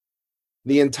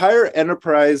The entire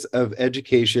enterprise of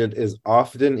education is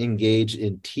often engaged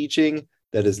in teaching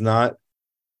that is not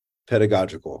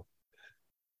pedagogical.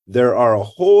 There are a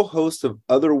whole host of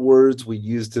other words we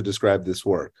use to describe this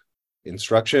work: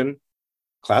 instruction,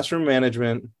 classroom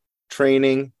management,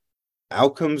 training,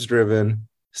 outcomes driven,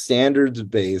 standards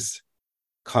based,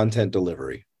 content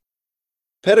delivery.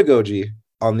 Pedagogy,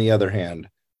 on the other hand,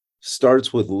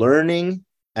 starts with learning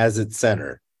as its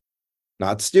center,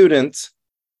 not students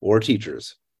or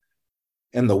teachers.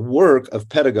 And the work of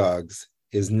pedagogues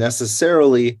is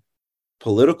necessarily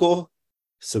political,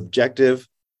 subjective,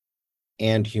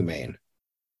 and humane.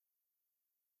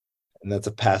 And that's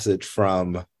a passage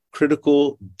from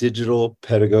Critical Digital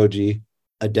Pedagogy,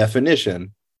 a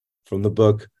definition from the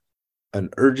book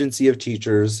An Urgency of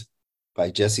Teachers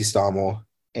by Jesse Stommel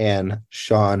and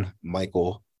Sean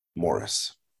Michael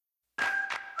Morris.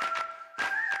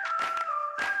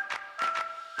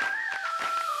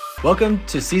 Welcome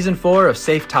to Season 4 of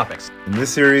Safe Topics. In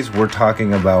this series, we're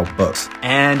talking about books.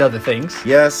 And other things.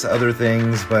 Yes, other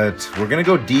things, but we're going to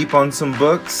go deep on some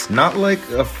books. Not like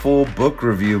a full book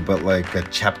review, but like a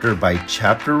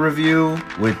chapter-by-chapter review,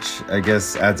 which I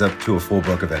guess adds up to a full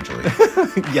book eventually.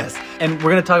 Yes, and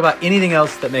we're going to talk about anything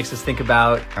else that makes us think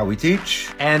about how we teach.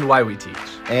 And why we teach.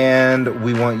 And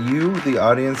we want you, the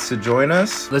audience, to join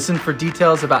us. Listen for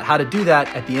details about how to do that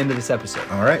at the end of this episode.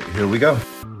 All right, here we go.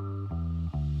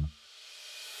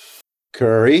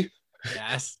 Curry.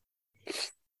 Yes.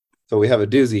 So we have a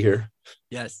doozy here.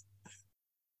 Yes.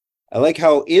 I like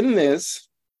how in this,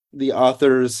 the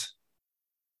authors,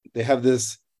 they have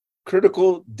this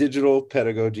critical digital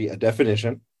pedagogy, a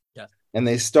definition. Yes. And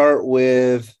they start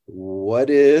with what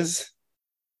is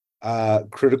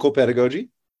critical pedagogy?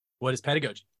 What is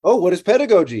pedagogy? Oh, what is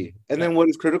pedagogy? And then what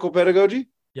is critical pedagogy?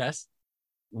 Yes.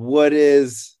 What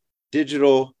is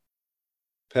digital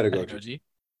pedagogy?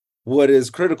 What is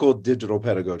critical digital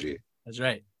pedagogy? That's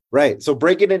right. Right. So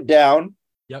breaking it down.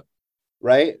 Yep.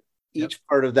 Right. Each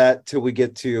part of that till we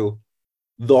get to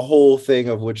the whole thing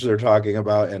of which they're talking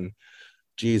about. And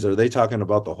geez, are they talking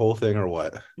about the whole thing or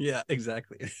what? Yeah,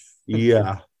 exactly.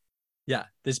 Yeah. Yeah.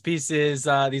 This piece is,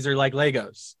 these are like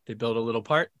Legos. They build a little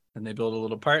part and they build a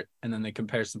little part and then they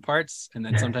compare some parts. And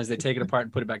then sometimes they take it apart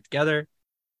and put it back together.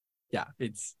 Yeah.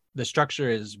 The structure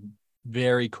is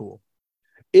very cool.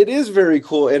 It is very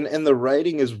cool, and the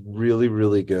writing is really,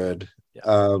 really good.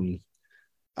 Yeah.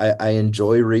 I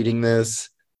enjoy reading this.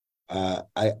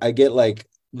 I get like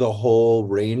the whole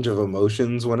range of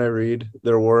emotions when I read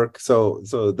their work. So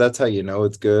that's how you know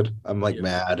it's good. I'm like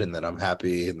mad, and then I'm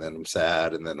happy, and then I'm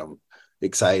sad, and then I'm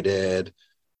excited,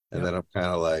 and then I'm kind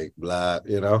of like blah,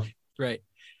 you know? Right.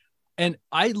 And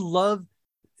I love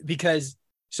because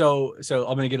so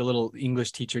I'm gonna get a little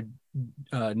English teacher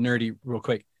nerdy real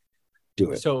quick.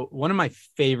 Do it. So one of my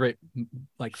favorite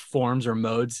like forms or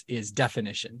modes is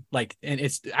definition. Like, and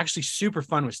it's actually super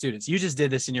fun with students. You just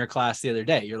did this in your class the other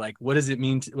day. You're like, what does it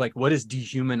mean to, like, what does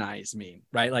dehumanize mean?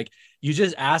 Right? Like you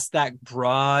just ask that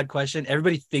broad question.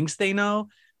 Everybody thinks they know,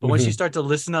 but once you start to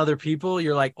listen to other people,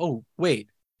 you're like, oh, wait,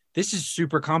 this is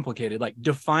super complicated. Like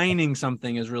defining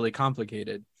something is really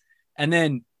complicated. And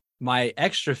then my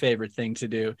extra favorite thing to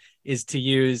do is to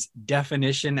use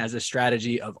definition as a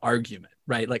strategy of argument,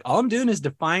 right? Like all I'm doing is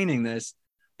defining this,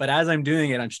 but as I'm doing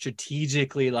it, I'm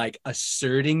strategically like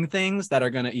asserting things that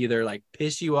are going to either like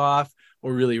piss you off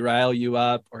or really rile you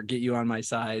up or get you on my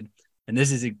side. And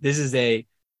this is a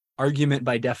argument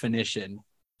by definition,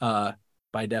 by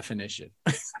definition.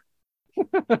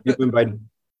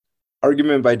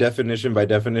 Argument by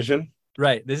definition.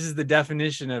 Right. This is the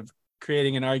definition of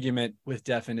creating an argument with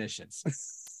definitions.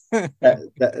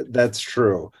 That's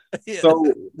true. Yeah.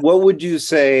 So what would you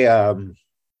say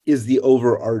is the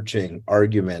overarching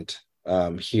argument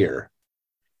here?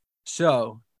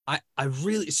 So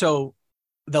so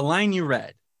the line you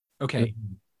read, okay,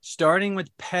 starting with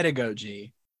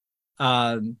pedagogy,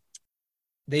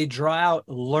 they draw out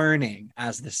learning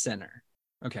as the center.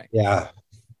 Okay. Yeah.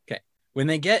 Okay. When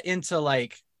they get into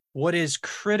like, what is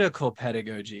critical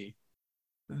pedagogy?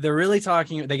 They're really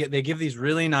talking, they give these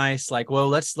really nice, like, well,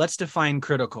 let's define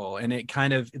critical. And it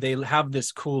kind of, they have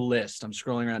this cool list. I'm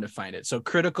scrolling around to find it. So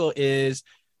critical is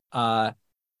as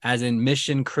in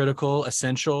mission critical,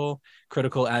 essential,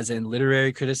 critical as in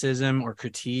literary criticism or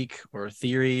critique or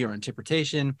theory or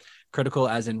interpretation, critical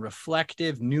as in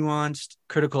reflective, nuanced,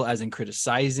 critical as in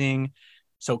criticizing.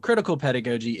 So critical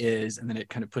pedagogy is, and then it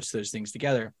kind of puts those things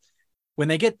together. When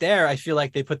they get there, I feel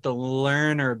like they put the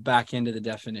learner back into the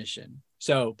definition.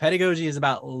 So pedagogy is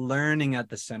about learning at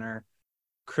the center.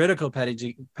 Critical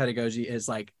pedagogy is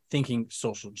like thinking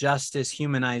social justice,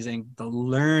 humanizing. The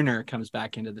learner comes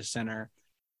back into the center.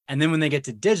 And then when they get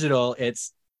to digital,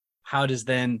 it's how does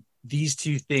then these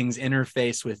two things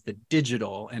interface with the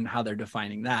digital and how they're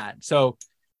defining that. So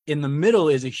in the middle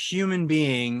is a human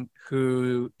being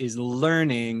who is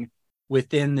learning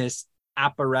within this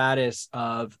apparatus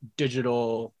of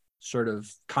digital sort of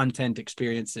content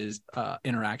experiences,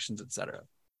 interactions, etc.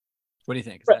 What do you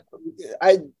think? Is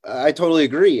that I totally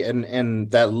agree,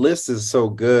 and that list is so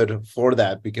good for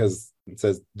that, because it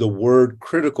says the word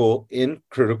critical in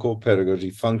critical pedagogy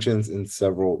functions in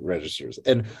several registers.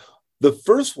 And the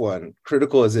first one,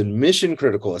 critical, is in mission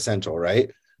critical, essential, right?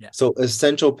 Yeah. So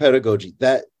essential pedagogy,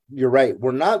 that you're right.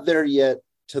 We're not there yet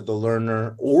to the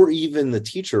learner or even the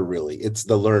teacher, really. It's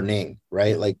the learning,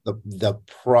 right? Like the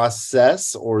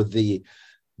process, or the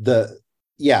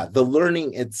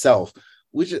learning itself,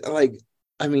 which, like,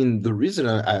 I mean, the reason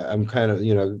I'm kind of,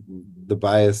 the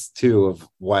bias too of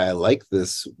why I like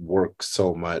this work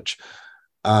so much,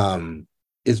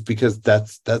 is because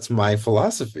that's my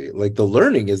philosophy. Like, the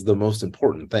learning is the most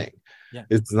important thing. Yeah.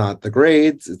 It's not the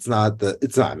grades, it's not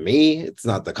me, it's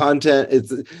not the content,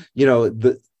 it's,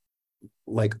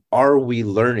 like, are we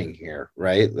learning here,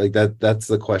 right? Like, that's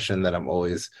the question that I'm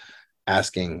always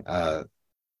asking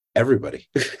everybody.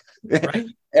 right?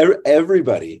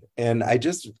 Everybody. And I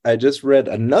just read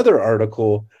another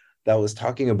article that was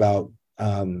talking about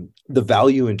the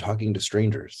value in talking to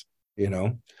strangers,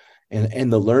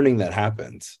 and the learning that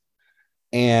happens.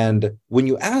 And when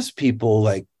you ask people,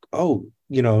 like, oh,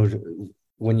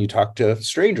 when you talk to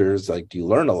strangers, like, do you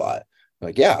learn a lot?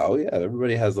 Like, yeah, oh yeah,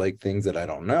 everybody has like things that I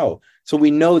don't know. So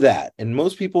we know that. And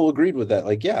most people agreed with that.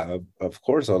 Like, yeah, of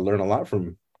course I'll learn a lot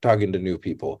from talking to new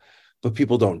people, but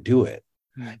people don't do it.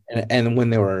 And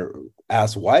when they were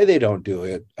asked why they don't do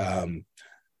it,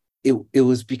 it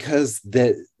was because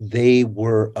that they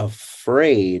were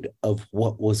afraid of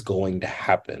what was going to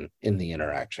happen in the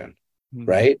interaction,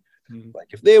 right? Like,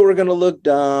 if they were going to look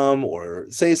dumb or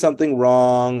say something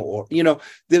wrong, or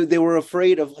they were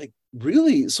afraid of, like,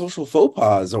 really social faux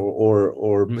pas,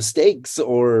 or mistakes,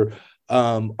 or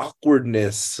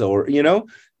awkwardness, or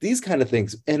these kind of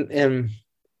things. And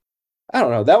I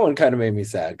don't know, that one kind of made me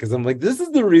sad, because I'm like, this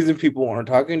is the reason people aren't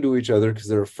talking to each other, because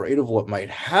they're afraid of what might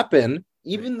happen,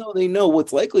 even though they know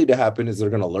what's likely to happen is they're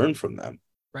going to learn from them.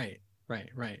 Right.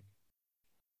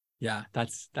 Yeah,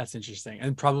 that's interesting,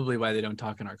 and probably why they don't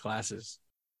talk in our classes.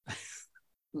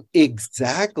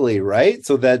 Exactly, right?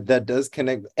 So that does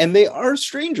connect, and they are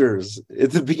strangers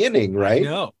at the beginning, right?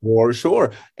 No, for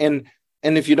sure. And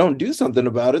if you don't do something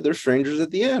about it, they're strangers at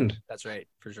the end. That's right,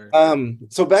 for sure.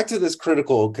 So back to this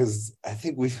critical, because I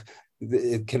think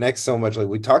it connects so much. Like,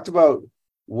 we talked about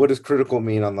what does critical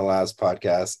mean on the last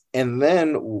podcast, and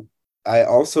then I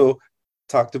also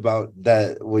talked about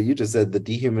that, what you just said, the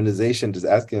dehumanization, just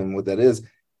asking them what that is.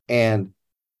 And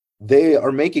they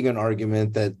are making an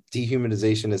argument that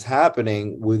dehumanization is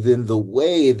happening within the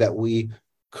way that we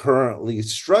currently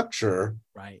structure,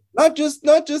 right? Not just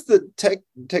the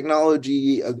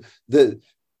technology, the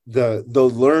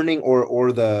learning,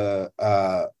 or the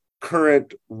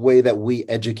current way that we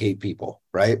educate people,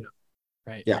 right?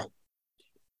 Right.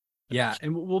 Yeah.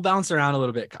 And we'll bounce around a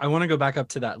little bit. I want to go back up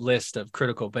to that list of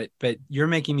critical, but you're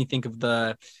making me think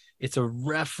of it's a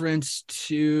reference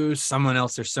to someone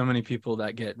else. There's so many people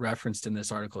that get referenced in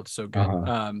this article. It's so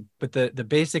good. But the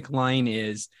basic line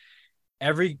is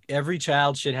every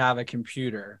child should have a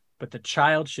computer, but the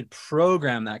child should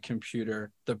program that computer.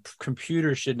 The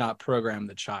computer should not program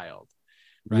the child.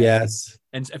 Right? Yes.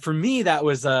 And for me, that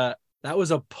was a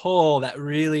pull that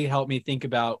really helped me think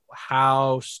about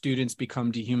how students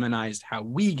become dehumanized, how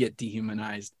we get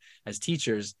dehumanized as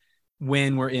teachers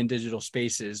when we're in digital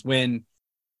spaces, when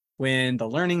the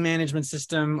learning management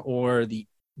system or the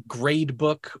grade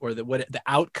book or the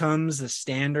outcomes, the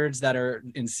standards that are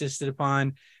insisted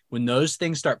upon, when those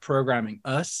things start programming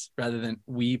us rather than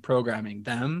we programming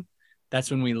them, that's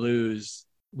when we lose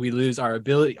our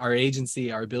ability, our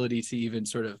agency, our ability to even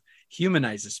sort of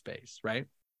humanize the space, right?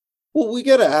 Well, we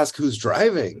got to ask who's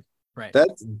driving. Right.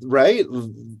 That's right.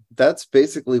 That's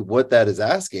basically what that is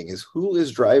asking, is who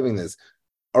is driving this?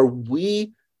 Are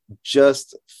we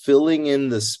just filling in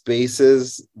the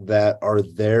spaces that are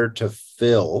there to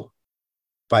fill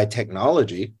by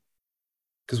technology?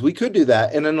 Because we could do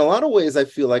that. And in a lot of ways, I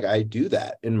feel like I do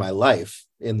that in my life,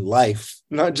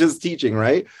 not just teaching,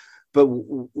 right? But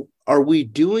are we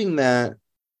doing that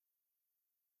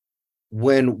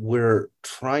when we're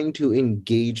trying to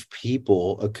engage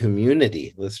people, a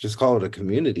community, let's just call it a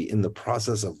community, in the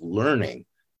process of learning?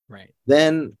 Right.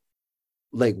 Then,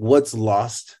 like, what's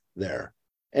lost there?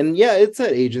 And yeah, it's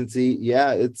that agency.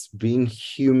 Yeah, it's being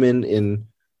human in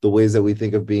the ways that we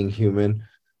think of being human.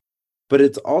 But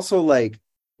it's also like,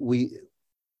 we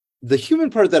the human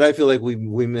part that I feel like we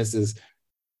miss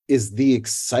is the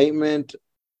excitement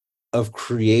of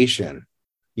creation,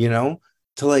 you know,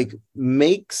 to like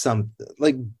make some,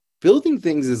 like building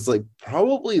things is like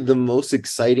probably the most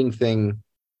exciting thing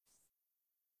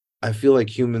I feel like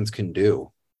humans can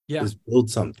do, Yeah. is build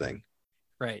something.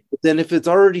 Right. But then if it's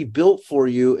already built for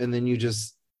you and then you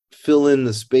just fill in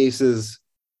the spaces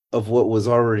of what was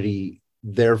already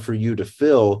there for you to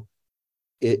fill,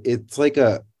 it's like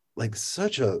a, like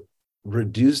such a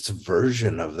reduced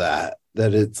version of that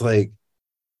it's like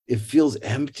it feels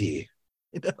empty.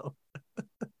 You know?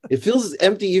 It feels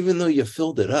empty even though you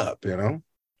filled it up, you know?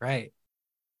 Right.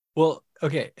 Well,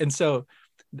 okay. And so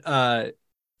uh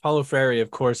Paulo Freire,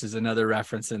 of course, is another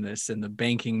reference in this, in the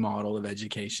banking model of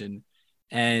education,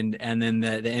 and then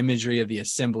the imagery of the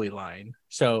assembly line.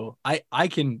 So I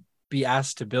can be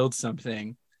asked to build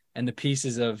something, and the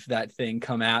pieces of that thing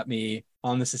come at me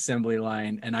on this assembly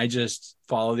line, and I just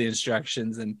follow the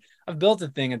instructions, and I've built a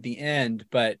thing at the end.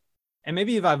 But and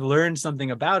maybe if I've learned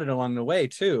something about it along the way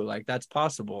too, like that's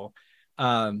possible.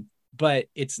 But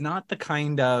it's not the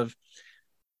kind of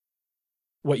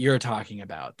what you're talking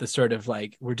about, the sort of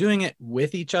like, we're doing it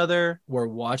with each other, we're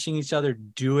watching each other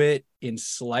do it in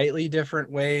slightly different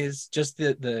ways. Just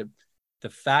the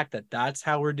fact that that's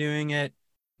how we're doing it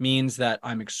means that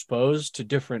I'm exposed to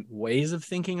different ways of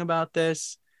thinking about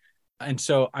this. And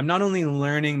so I'm not only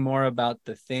learning more about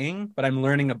the thing, but I'm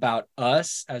learning about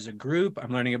us as a group.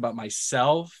 I'm learning about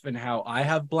myself and how I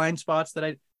have blind spots that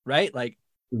I, right, like,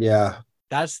 Yeah.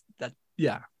 that's that.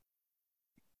 Yeah.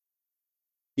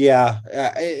 Yeah.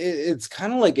 It's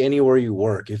kind of like anywhere you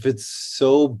work. If it's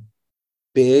so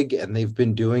big and they've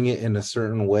been doing it in a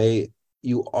certain way,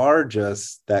 you are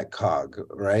just that cog,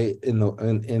 right? In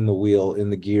the wheel, in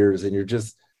the gears, and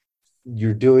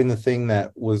you're doing the thing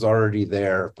that was already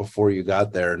there before you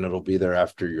got there, and it'll be there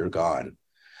after you're gone.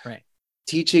 Right.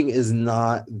 Teaching is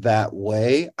not that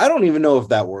way. I don't even know if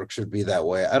that work should be that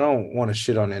way. I don't want to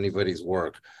shit on anybody's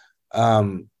work.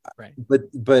 Right.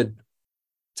 But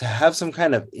to have some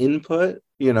kind of input,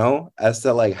 you know, as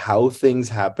to like how things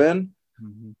happen,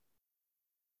 Mm-hmm.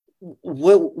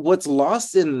 what's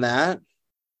lost in that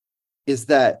is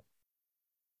that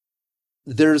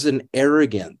there's an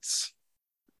arrogance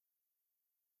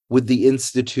with the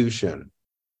institution.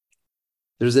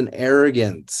 There's an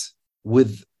arrogance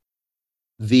with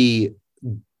the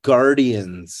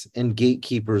guardians and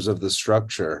gatekeepers of the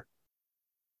structure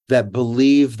that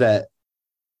believe that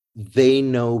they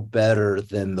know better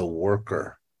than the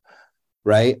worker,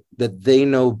 right? That they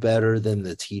know better than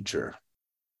the teacher,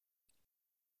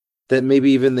 that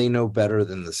maybe even they know better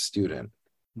than the student.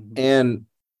 Mm-hmm. And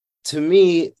to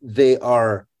me, they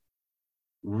are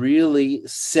really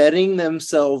setting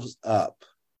themselves up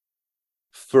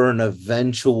for an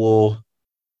eventual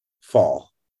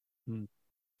fall. Mm.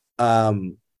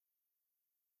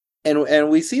 And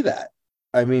we see that.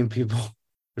 I mean, people,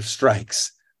 there's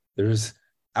strikes, there's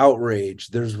outrage,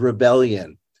 there's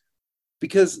rebellion,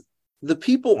 because the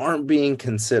people aren't being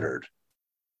considered.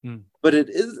 Mm. But it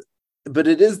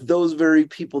is those very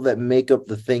people that make up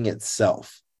the thing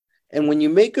itself. And when you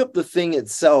make up the thing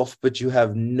itself, but you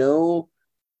have no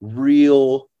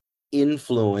real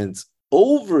influence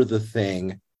over the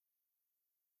thing,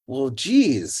 well,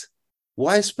 geez,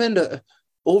 why spend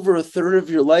over a third of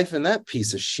your life in that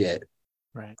piece of shit?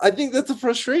 Right. I think that's a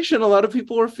frustration a lot of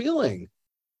people are feeling.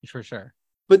 For sure.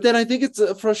 But then I think it's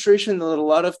a frustration that a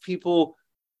lot of people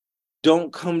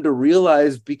don't come to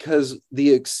realize, because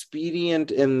the expedient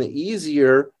and the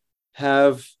easier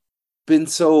have been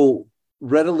so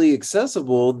readily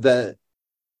accessible that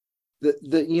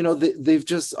you know, they've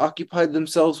just occupied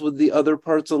themselves with the other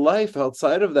parts of life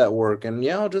outside of that work. And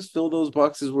yeah, I'll just fill those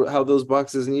boxes how those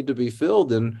boxes need to be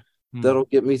filled, and that'll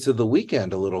get me to the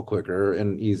weekend a little quicker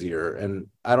and easier, and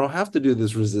I don't have to do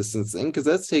this resistance thing because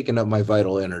that's taking up my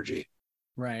vital energy.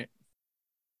 Right.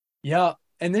 Yeah.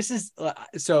 And this is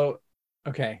so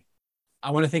okay. I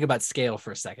want to think about scale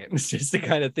for a second, just to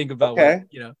kind of think about what,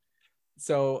 you know.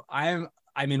 So I'm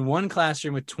in one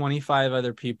classroom with 25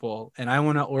 other people, and I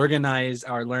want to organize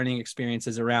our learning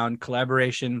experiences around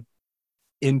collaboration,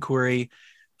 inquiry,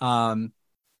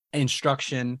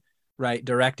 instruction, right?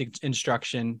 Direct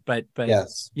instruction, but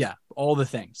Yes. yeah, all the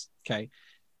things. Okay.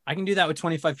 I can do that with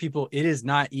 25 people. It is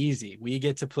not easy. We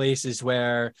get to places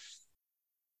where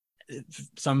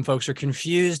some folks are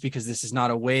confused because this is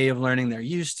not a way of learning they're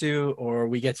used to, or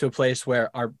we get to a place where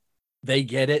they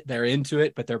get it, they're into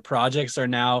it, but their projects are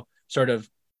now sort of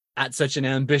at such an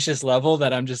ambitious level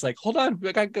that I'm just like, hold on,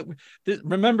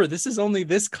 remember, this is only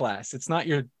this class. It's not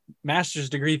your master's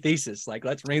degree thesis. Like,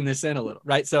 let's rein this in a little,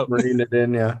 right? So Bringing it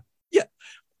in, yeah. Yeah.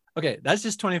 okay, that's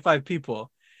just 25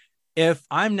 people. If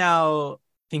I'm now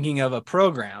thinking of a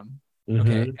program, okay,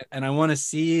 Mm-hmm. and I want to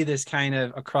see this kind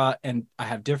of across, and I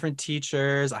have different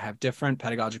teachers, I have different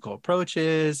pedagogical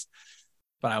approaches,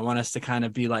 but I want us to kind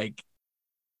of be like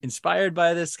inspired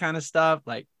by this kind of stuff.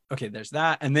 Like, okay, there's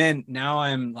that. And then now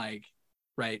I'm like,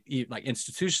 right, like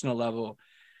institutional level.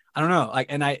 I don't know. Like,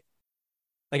 and I,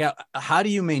 like, how do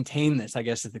you maintain this? I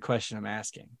guess is the question I'm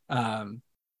asking.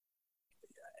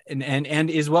 And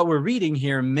is what we're reading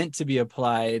here meant to be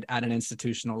applied at an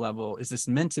institutional level? Is this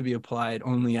meant to be applied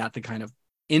only at the kind of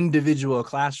individual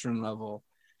classroom level?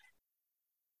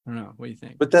 I don't know. What do you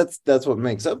think? But that's what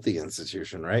makes up the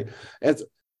institution, right? It's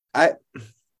I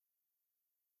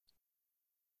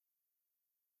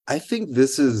I think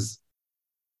this is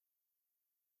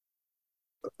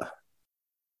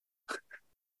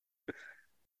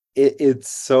it's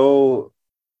so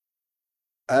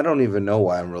I don't even know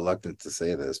why I'm reluctant to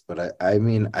say this, but I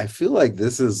mean I feel like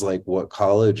this is like what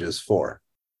college is for.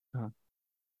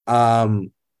 Uh-huh.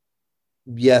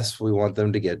 Yes, we want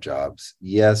them to get jobs.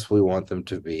 Yes, we want them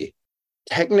to be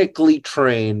technically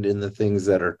trained in the things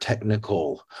that are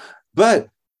technical. But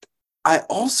I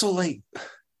also like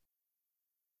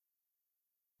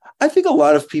I think a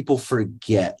lot of people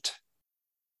forget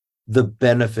the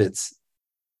benefits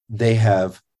they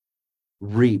have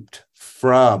reaped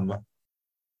from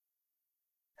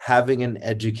having an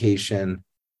education,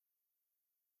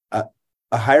 a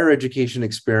higher education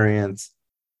experience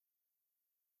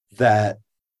that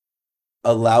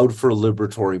allowed for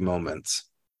liberatory moments.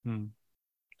 Hmm.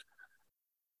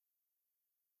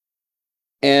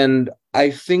 And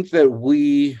I think that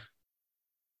we,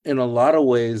 in a lot of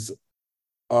ways,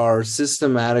 are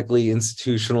systematically,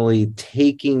 institutionally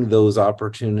taking those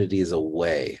opportunities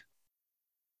away.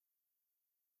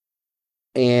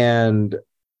 And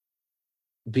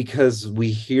because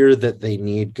we hear that they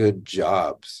need good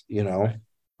jobs, you know?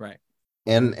 Right.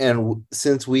 And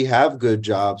since we have good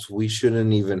jobs, we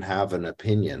shouldn't even have an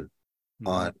opinion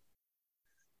on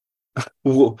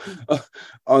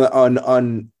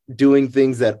on doing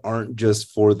things that aren't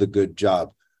just for the good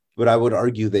job. But I would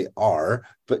argue they are,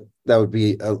 but that would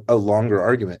be a longer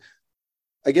argument.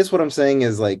 I guess what I'm saying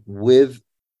is like we're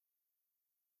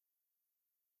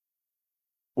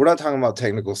not talking about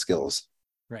technical skills.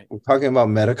 Right. We're talking about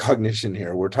metacognition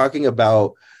here. We're talking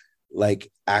about like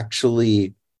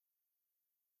actually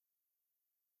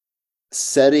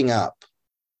setting up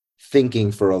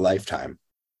thinking for a lifetime.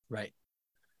 Right.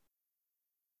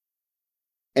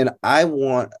 And I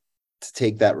want to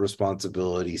take that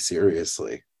responsibility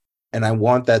seriously. And I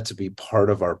want that to be part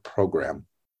of our program.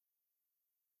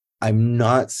 I'm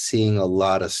not seeing a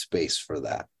lot of space for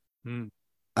that. Hmm.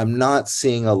 I'm not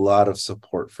seeing a lot of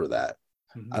support for that.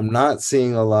 Mm-hmm. I'm not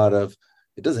seeing a lot of,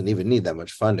 it doesn't even need that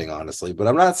much funding, honestly, but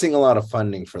I'm not seeing a lot of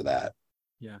funding for that.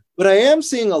 Yeah. But I am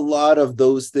seeing a lot of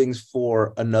those things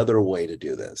for another way to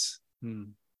do this.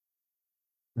 Hmm.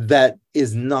 That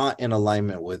is not in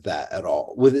alignment with that at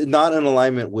all, with not in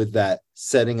alignment with that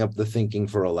setting up the thinking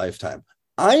for a lifetime.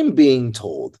 I'm being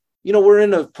told, you know, we're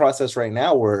in a process right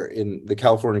now where in the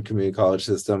California community college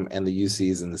system and the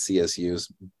UCs and the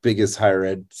CSUs, biggest higher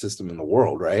ed system in the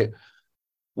world, right?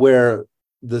 Where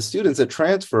the students that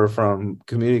transfer from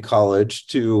community college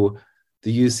to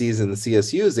the UCs and the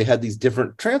CSUs, they had these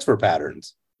different transfer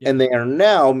patterns. Yep. And they are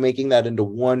now making that into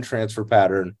one transfer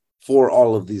pattern for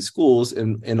all of these schools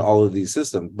in all of these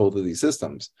systems, both of these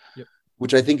systems, Yep.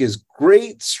 which I think is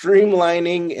great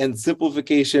streamlining and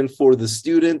simplification for the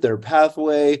student, their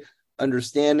pathway,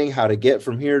 understanding how to get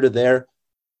from here to there.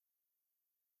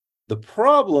 The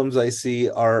problems I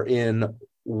see are in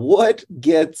what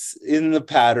gets in the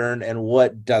pattern and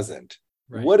what doesn't.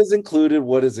 Right. What is included,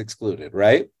 what is excluded,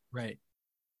 right? Right.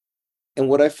 And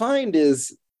what I find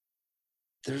is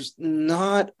there's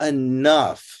not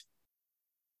enough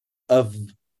of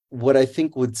what I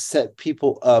think would set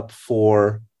people up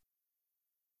for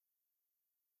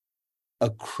a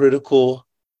critical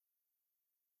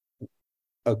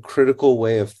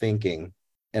way of thinking.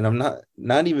 And I'm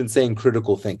not even saying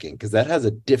critical thinking, because that has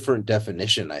a different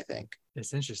definition, I think.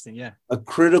 It's interesting. Yeah. A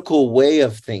critical way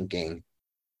of thinking.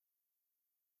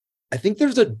 I think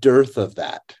there's a dearth of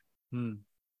that. Hmm.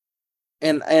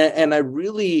 And I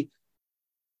really,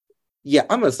 yeah,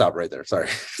 I'm gonna stop right there. Sorry.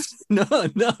 No,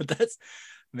 that's,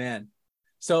 man.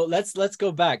 So let's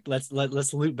go back. Let's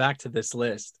loop back to this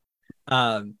list.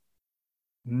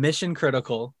 Mission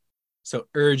critical, so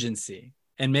urgency.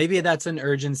 And maybe that's an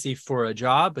urgency for a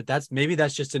job, but maybe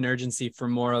that's just an urgency for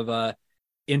more of a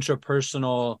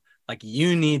intrapersonal, like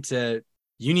you need to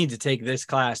take this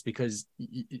class because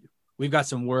we've got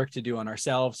some work to do on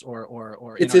ourselves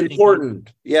or in It's our thinking.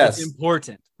 important. Yes. It's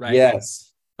important, right?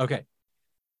 Yes. Okay.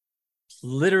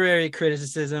 Literary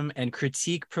criticism and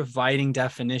critique providing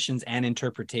definitions and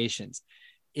interpretations.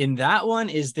 In that one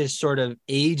is this sort of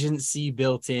agency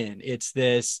built in. It's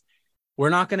this, we're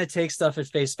not going to take stuff at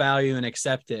face value and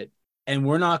accept it. And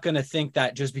we're not going to think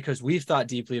that just because we've thought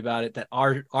deeply about it, that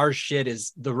our shit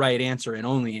is the right answer and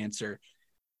only answer.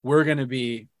 We're going to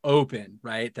be open,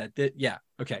 right? Yeah.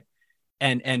 Okay.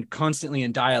 And constantly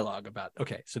in dialogue about,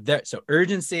 okay. So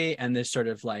urgency and this sort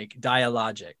of like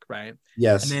dialogic, right?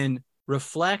 Yes. And then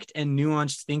reflect and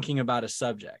nuanced thinking about a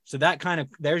subject. So that kind of,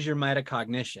 there's your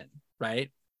metacognition, right?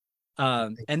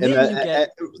 And then you get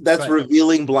that's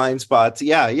revealing blind spots.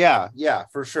 Yeah,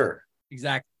 for sure.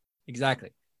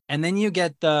 Exactly. And then you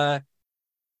get the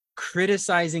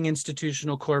criticizing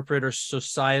institutional, corporate, or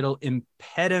societal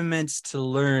impediments to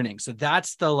learning. So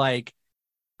that's the like,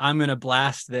 I'm going to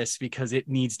blast this because it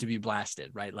needs to be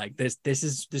blasted, right? Like this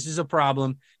is a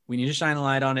problem. We need to shine a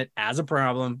light on it as a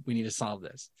problem. We need to solve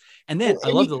this. And then I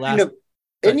love the last.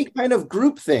 Any kind of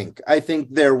groupthink, I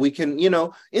think there we can,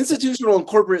 institutional and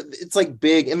corporate, it's like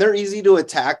big and they're easy to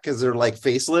attack because they're like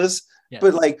faceless, yes.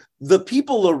 But like the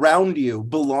people around you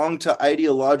belong to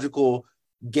ideological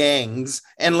gangs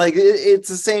and like it's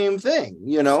the same thing,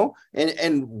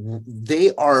 and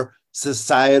they are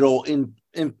societal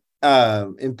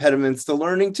impediments to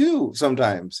learning too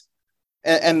sometimes.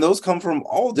 And those come from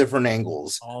all different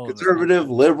angles,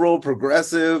 conservative, liberal,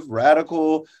 progressive,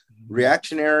 radical,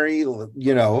 reactionary,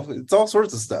 it's all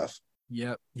sorts of stuff.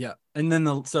 Yep. And then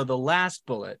the last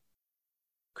bullet,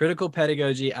 critical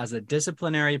pedagogy as a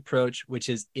disciplinary approach, which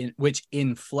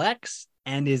inflects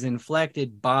and is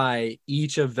inflected by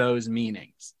each of those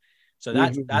meanings. So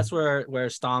that's where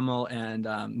Stommel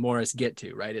and Morris get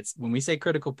to, right? It's when we say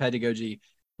critical pedagogy,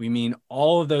 we mean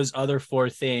all of those other four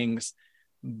things,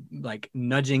 like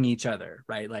nudging each other,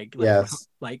 right? Yes.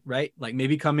 Like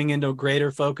maybe coming into greater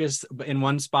focus in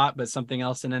one spot, but something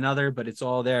else in another, but it's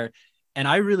all there. And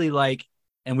I really like,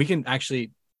 and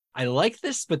I like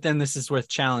this, but then this is worth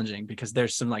challenging because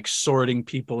there's some like sorting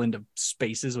people into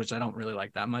spaces, which I don't really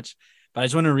like that much, but I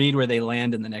just want to read where they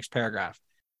land in the next paragraph.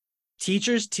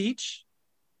 Teachers teach,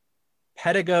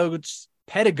 pedagogues,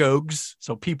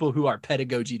 so people who are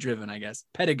pedagogy driven, I guess.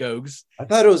 Pedagogues. I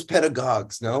thought it was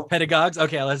pedagogues, no? Pedagogues?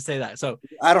 Okay, let's say that. So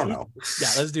I don't know. Yeah,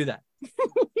 let's do that.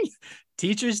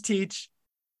 Teachers teach,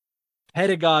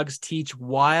 pedagogues teach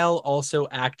while also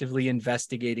actively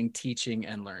investigating teaching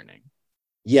and learning.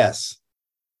 Yes.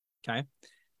 Okay.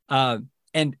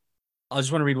 And I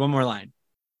just want to read one more line.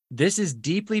 This is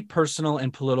deeply personal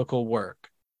and political work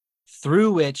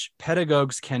through which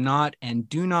pedagogues cannot and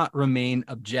do not remain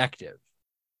objective.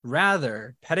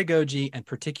 Rather, pedagogy, and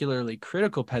particularly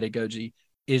critical pedagogy,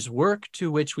 is work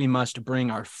to which we must bring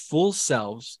our full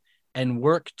selves and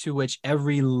work to which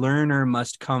every learner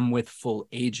must come with full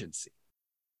agency.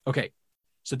 Okay,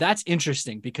 so that's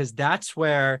interesting because that's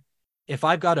where if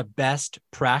I've got a best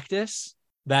practice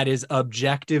that is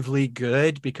objectively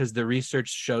good because the research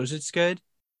shows it's good,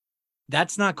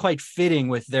 that's not quite fitting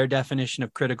with their definition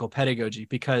of critical pedagogy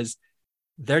because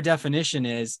their definition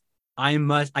is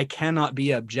I cannot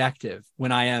be objective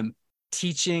when I am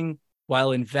teaching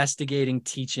while investigating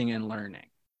teaching and learning,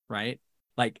 right?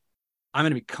 Like I'm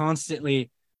going to be constantly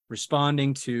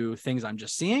responding to things I'm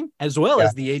just seeing, as well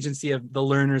as the agency of the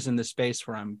learners in the space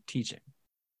where I'm teaching.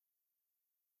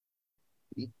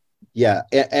 Yeah.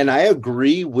 And I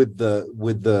agree with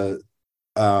the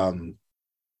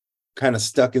kind of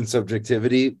stuck in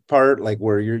subjectivity part, like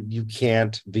where you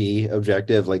can't be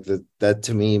objective, like that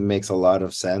to me makes a lot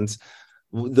of sense.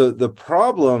 The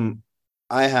problem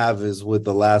I have is with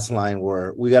the last line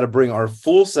where we got to bring our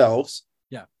full selves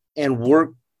and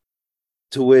work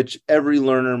to which every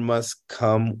learner must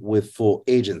come with full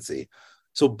agency.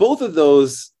 So both of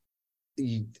those,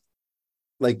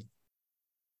 like,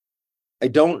 I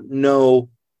don't know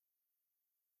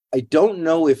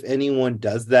if anyone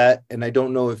does that, and I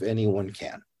don't know if anyone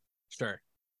can. Sure.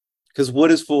 Because what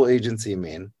does full agency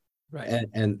mean? Right.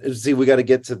 And see, we got to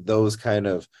get to those kind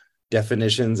of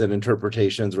definitions and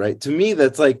interpretations, right? To me,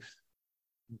 that's like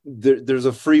there's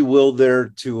a free will there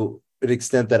to an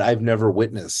extent that I've never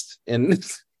witnessed in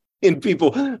people.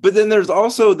 But then there's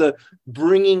also the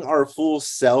bringing our full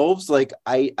selves. Like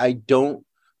I don't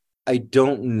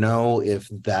know if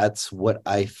that's what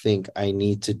I think I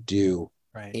need to do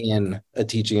in a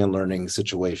teaching and learning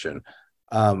situation.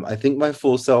 I think my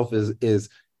full self is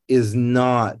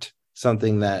not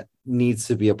something that needs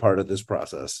to be a part of this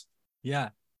process. Yeah.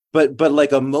 But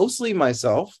like a mostly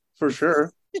myself, for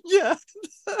sure. Yeah.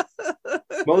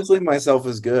 Mostly myself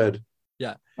is good.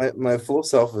 Yeah. My full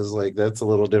self is like, that's a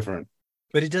little different.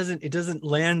 But it doesn't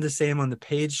land the same on the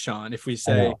page, Sean, if we I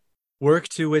say know. work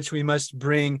to which we must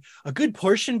bring a good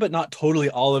portion, but not totally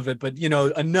all of it, but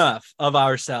enough of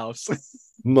ourselves.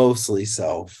 Mostly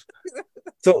self.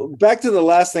 So back to the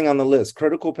last thing on the list,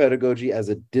 critical pedagogy as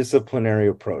a disciplinary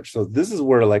approach. So this is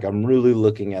where like I'm really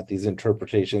looking at these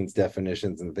interpretations,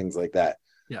 definitions, and things like that.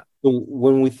 Yeah. So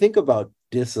when we think about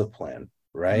discipline,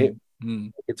 right? Mm-hmm.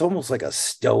 It's almost like a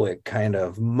stoic kind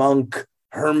of monk,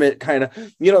 hermit kind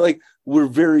of, like we're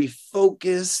very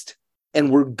focused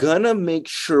and we're gonna make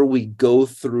sure we go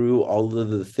through all of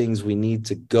the things we need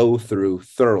to go through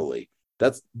thoroughly.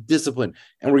 That's discipline.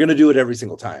 And we're gonna do it every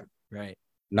single time. Right.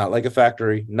 Not like a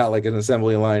factory, not like an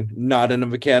assembly line, not in a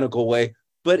mechanical way,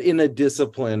 but in a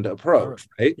disciplined approach,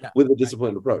 right? Yeah. With a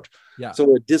disciplined approach. Yeah.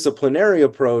 So a disciplinary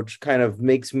approach kind of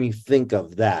makes me think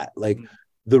of that. Like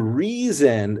the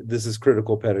reason this is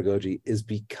critical pedagogy is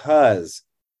because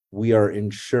we're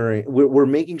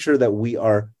making sure that we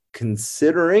are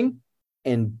considering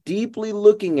and deeply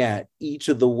looking at each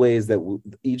of the ways that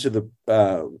each of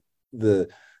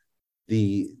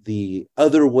the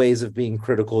other ways of being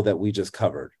critical that we just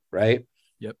covered, right?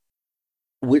 Yep.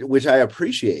 Which I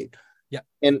appreciate. Yeah.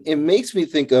 And it makes me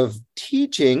think of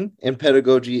teaching and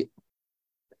pedagogy,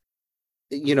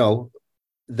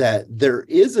 that there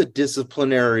is a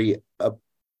disciplinary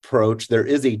approach.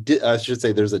 There's a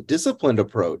disciplined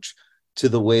approach to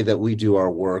the way that we do our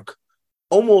work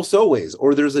almost always,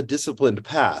 or there's a disciplined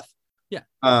path. Yeah.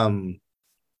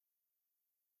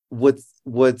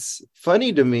 What's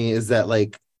funny to me is that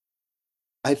like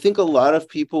I think a lot of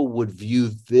people would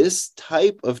view this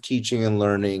type of teaching and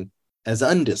learning as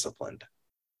undisciplined.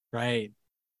 Right.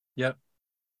 Yep.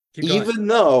 Even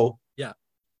though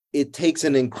it takes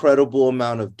an incredible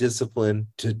amount of discipline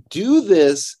to do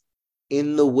this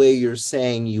in the way you're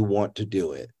saying you want to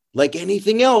do it. Like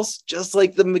anything else, just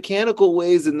like the mechanical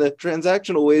ways and the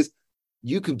transactional ways,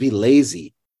 you could be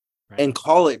lazy and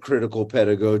call it critical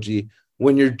pedagogy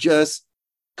when you're just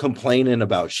complaining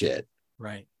about shit.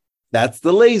 Right. That's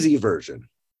the lazy version.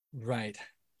 Right.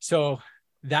 So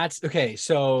that's okay.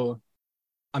 So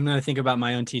I'm going to think about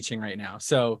my own teaching right now.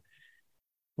 So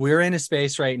we're in a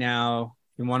space right now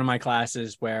in one of my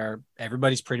classes where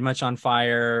everybody's pretty much on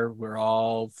fire. We're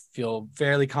all feel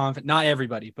fairly confident. Not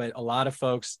everybody, but a lot of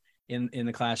folks in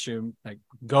the classroom, like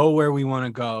go where we want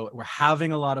to go. We're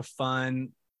having a lot of fun.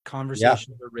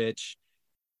 Conversations are rich.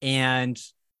 And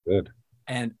good.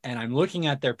 And I'm looking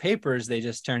at their papers they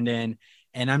just turned in,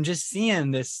 and I'm just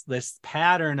seeing this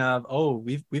pattern of,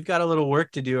 we've got a little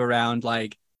work to do around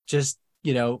like just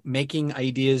making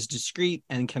ideas discrete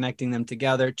and connecting them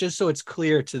together, just so it's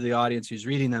clear to the audience who's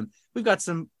reading them. We've got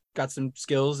some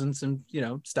skills and some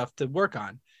stuff to work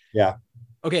on. Yeah.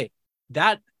 Okay.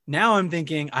 That now I'm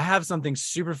thinking I have something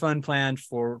super fun planned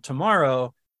for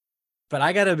tomorrow, but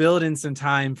I got to build in some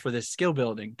time for this skill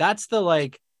building. That's the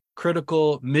like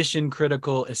mission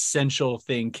critical, essential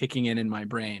thing kicking in my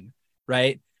brain,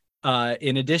 right?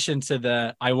 In addition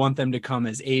to I want them to come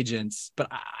as agents, but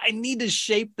I need to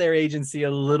shape their agency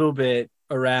a little bit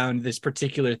around this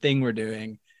particular thing we're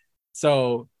doing.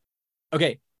 So,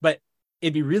 okay, but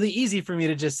it'd be really easy for me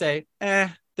to just say,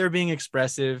 they're being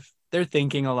expressive. They're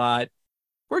thinking a lot.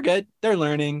 We're good. They're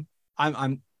learning.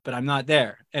 But I'm not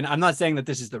there. And I'm not saying that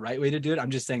this is the right way to do it.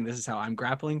 I'm just saying this is how I'm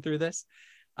grappling through this.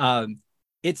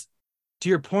 It's to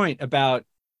your point about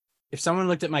if someone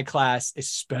looked at my class,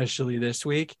 especially this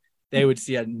week, they would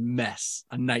see a mess,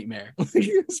 a nightmare.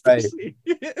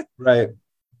 Right.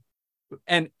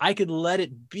 And I could let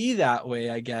it be that way,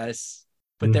 I guess.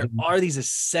 But there are these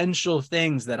essential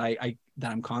things that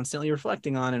I'm constantly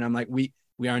reflecting on. And I'm like, we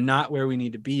are not where we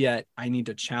need to be yet. I need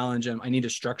to challenge them. I need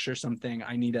to structure something.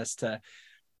 I need us to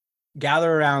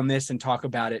gather around this and talk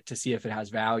about it to see if it has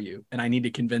value. And I need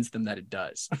to convince them that it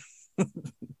does.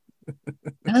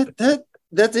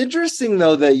 That's interesting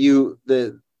though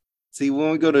that see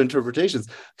when we go to interpretations,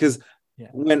 because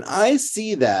when I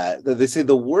see that they say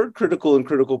the word critical in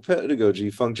critical pedagogy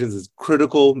functions as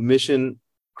critical, mission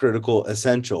critical,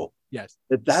 essential. Yes.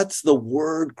 That's the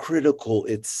word critical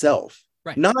itself.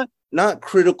 Right. Not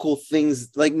critical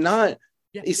things, like not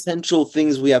essential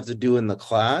things we have to do in the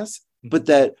class, but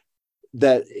that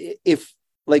if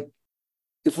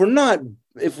we're not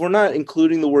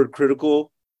including the word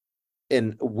critical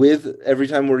and with every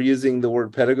time we're using the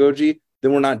word pedagogy,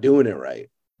 then we're not doing it right.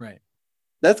 Right.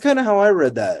 That's kind of how I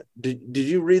read that. Did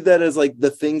you read that as like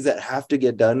the things that have to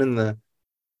get done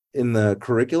in the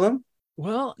curriculum?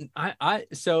 Well,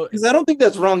 because I don't think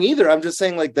that's wrong either. I'm just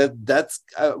saying like that's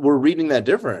we're reading that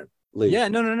differently. Yeah,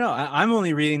 no. I'm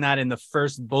only reading that in the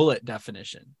first bullet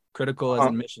definition, critical as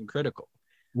in mission critical.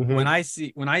 when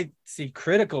Mhm. I see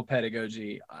critical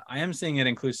pedagogy, I am seeing it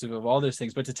inclusive of all those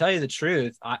things. But to tell you the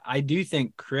truth, I do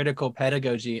think critical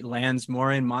pedagogy lands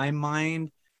more in my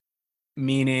mind,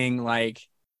 meaning like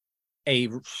a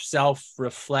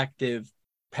self-reflective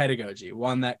pedagogy,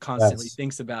 one that constantly Yes.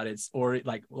 thinks about its, or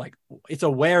like it's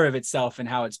aware of itself and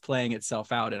how it's playing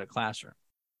itself out in a classroom.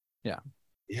 Yeah.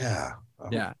 Yeah.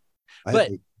 Yeah. I,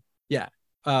 But yeah.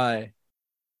 Uh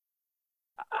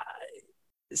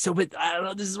so but I don't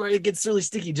know, this is where it gets really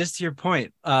sticky, just to your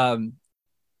point. To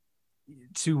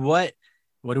what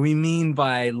do we mean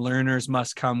by learners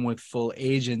must come with full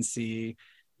agency?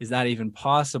 Is that even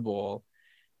possible?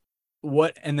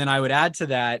 What, and then I would add to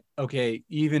that, okay,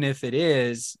 even if it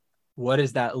is, what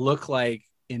does that look like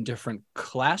in different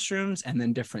classrooms and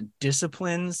then different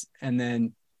disciplines? And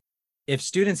then if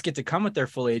students get to come with their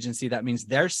full agency, that means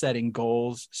they're setting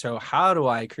goals. So how do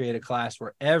I create a class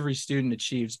where every student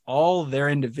achieves all their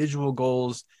individual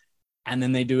goals and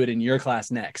then they do it in your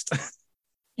class next?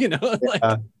 You know, like,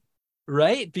 yeah.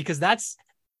 right? Because that's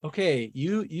okay.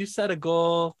 You set a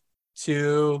goal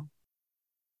to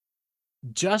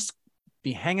just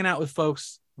be hanging out with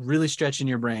folks, really stretching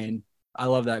your brain. I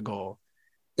love that goal.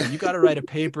 You got to write a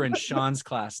paper in Sean's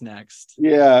class next.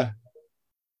 Yeah.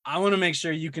 I want to make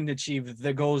sure you can achieve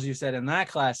the goals you set in that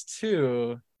class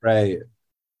too. Right.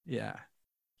 Yeah.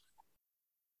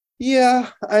 Yeah.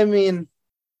 I mean,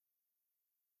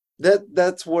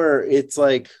 that's where it's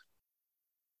like,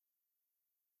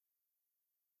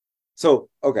 so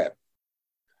okay,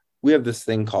 we have this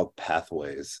thing called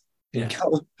pathways in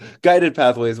Yeah. guided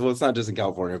pathways. Well, it's not just in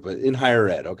California, but in higher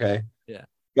ed, okay? Yeah.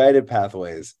 Guided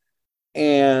pathways.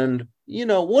 And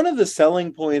one of the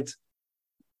selling points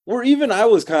where even I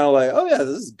was kind of like, oh yeah,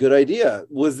 this is a good idea,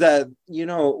 was that,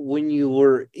 when you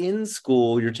were in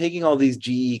school, you're taking all these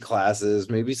GE classes,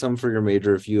 maybe some for your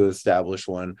major if you establish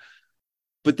one,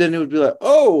 but then it would be like,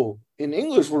 oh, in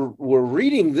English, we're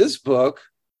reading this book.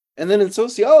 And then in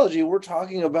sociology, we're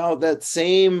talking about that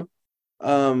same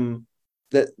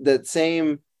that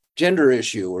same gender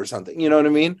issue or something, you know what I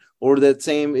mean? Or that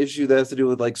same issue that has to do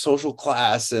with like social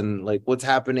class and like what's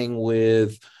happening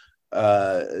with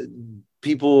uh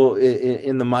people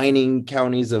in the mining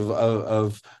counties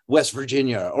of West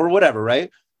Virginia or whatever, right?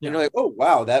 And Yeah. you're like, oh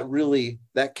wow,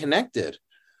 that connected.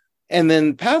 And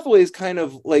then pathways kind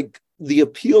of like the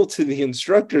appeal to the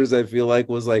instructors, I feel like,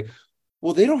 was like,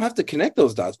 well, they don't have to connect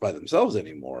those dots by themselves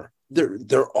anymore.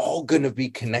 They're all going to be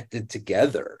connected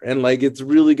together, and like it's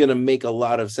really going to make a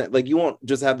lot of sense. Like you won't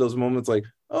just have those moments like,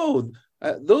 oh,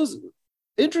 those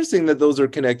interesting that those are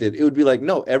connected. It would be like,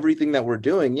 no, everything that we're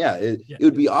doing, yeah, Yeah. it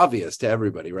would be obvious to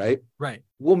everybody, right? Right.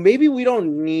 Well, maybe we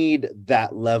don't need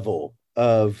that level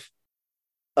of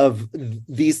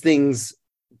these things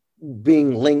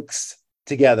being links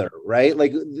together, right?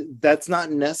 Like that's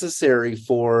not necessary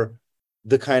for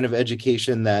the kind of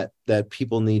education that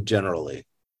people need generally.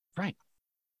 Right.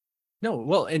 No,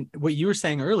 well, and what you were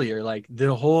saying earlier, like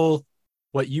the whole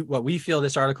what we feel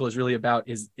this article is really about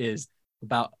is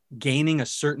about gaining a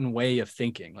certain way of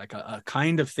thinking, like a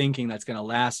kind of thinking that's going to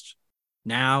last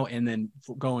now and then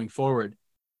going forward.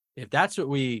 If that's what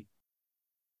we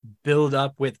build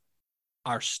up with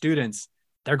our students,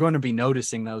 they're going to be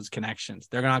noticing those connections.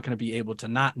 They're not going to be able to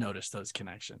not notice those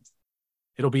connections.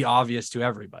 It'll be obvious to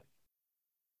everybody,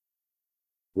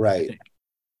 I Right. think.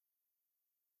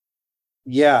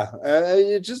 Yeah,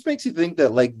 it just makes you think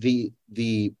that like the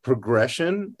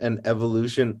progression and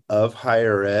evolution of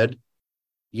higher ed,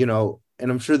 and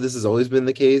I'm sure this has always been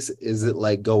the case, is it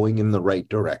like going in the right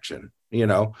direction,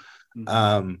 Mm-hmm.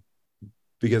 um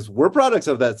because we're products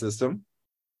of that system.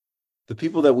 The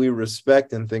people that we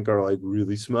respect and think are like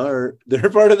really smart, they're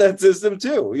part of that system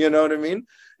too, you know what I mean?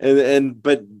 And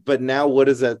but now what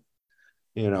does that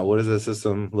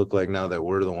system look like now that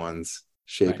we're the ones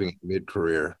Right. shaping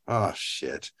mid-career? Oh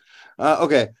shit.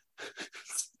 Okay.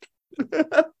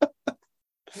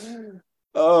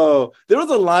 Oh, there was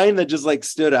a line that just like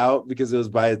stood out because it was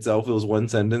by itself. It was one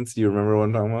sentence. Do you remember what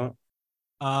I'm talking about?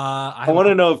 I I have want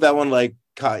to know if that one like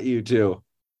caught you too.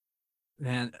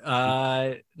 Man,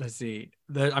 let's see.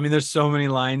 I mean, there's so many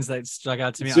lines that stuck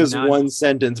out to me. It's I'm just not. one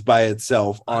sentence by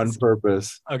itself Uh, on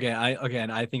purpose. okay,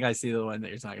 I think I see the one that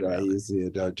you're talking Yeah, about. you see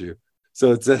it, don't you?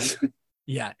 So it says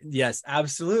Yeah. Yes.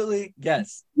 Absolutely.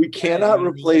 Yes. we Okay. cannot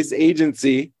replace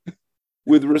agency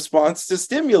with response to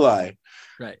stimuli.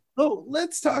 Right. Oh,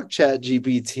 let's talk chat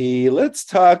GPT. Let's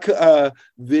talk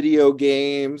video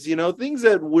games, things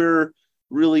that we're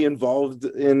really involved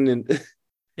in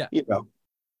Yeah. you know,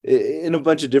 in a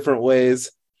bunch of different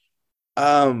ways.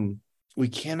 Um, we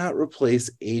cannot replace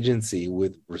agency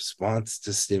with response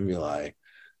to stimuli.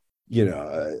 You know,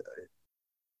 uh,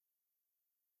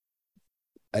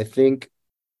 I think,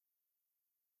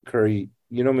 Curry,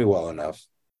 you know me well enough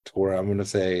to where I'm going to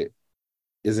say,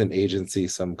 isn't agency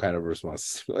some kind of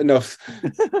response? No,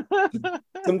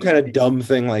 some kind of dumb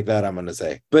thing like that, I'm going to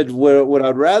say. But what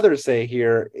I'd rather say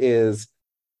here is,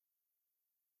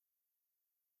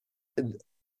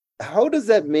 how does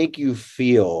that make you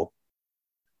feel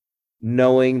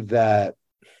knowing that?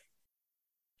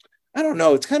 I don't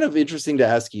know. It's kind of interesting to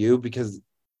ask you because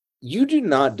you do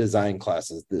not design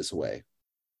classes this way.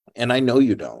 And I know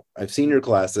you don't. I've seen your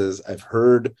classes. I've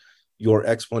heard your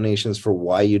explanations for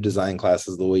why you design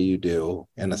classes the way you do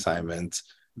and assignments.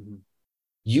 Mhm.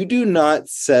 You do not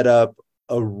set up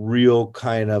a real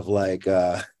kind of like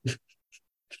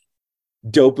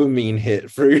dopamine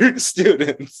hit for your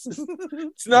students.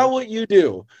 It's not what you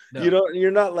do. No.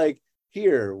 You're not like,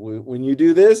 here, when you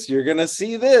do this, you're going to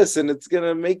see this and it's going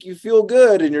to make you feel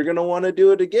good and you're going to want to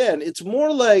do it again. It's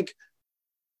more like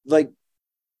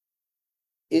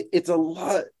it's a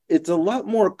lot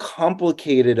more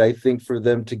complicated, I think, for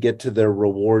them to get to their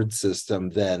reward system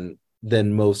than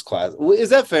most classes. Is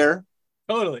that fair?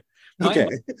 Totally. Okay.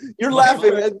 You're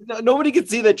laughing. Nobody can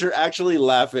see that you're actually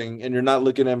laughing and you're not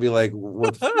looking at me like,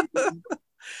 what?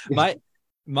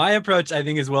 My approach, I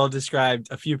think, is well described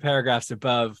a few paragraphs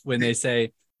above when they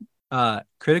say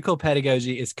critical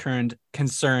pedagogy is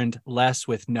concerned less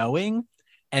with knowing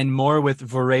and more with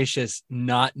voracious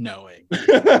not knowing.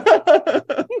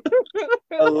 I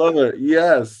love it.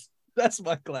 Yes. That's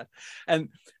my class. And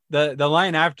the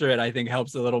line after it, I think,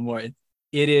 helps a little more.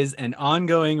 It is an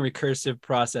ongoing recursive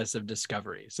process of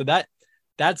discovery. So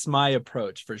that's my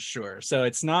approach for sure. So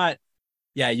it's not,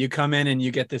 yeah, you come in and you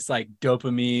get this like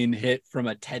dopamine hit from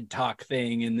a TED Talk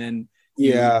thing, and then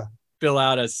you fill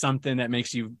out a something that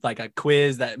makes you like a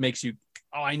quiz that makes you,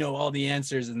 oh, I know all the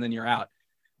answers, and then you're out.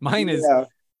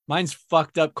 Mine's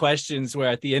fucked up questions where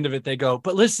at the end of it they go,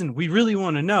 but listen, we really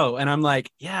want to know. And I'm like,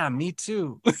 yeah, me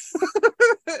too.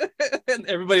 And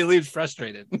everybody leaves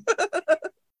frustrated.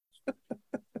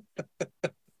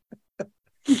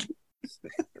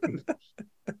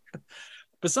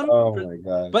 Oh my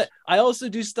god! But I also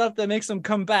do stuff that makes them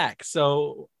come back.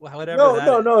 So whatever.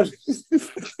 No.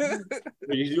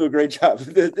 You do a great job.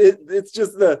 It's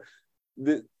just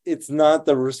it's not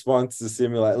the response to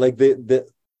stimuli.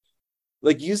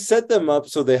 Like you set them up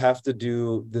so they have to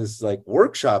do this like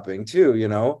workshopping too,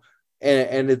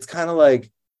 and it's kind of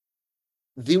like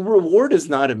the reward is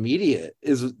not immediate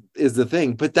is the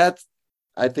thing. But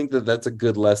I think that's a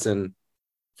good lesson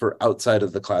for outside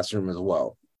of the classroom as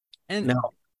well. And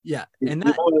now, yeah, and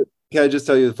can I just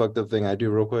tell you the fucked up thing I do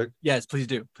real quick? Yes, please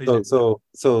do.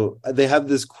 So they have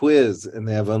this quiz and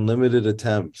they have unlimited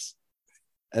attempts,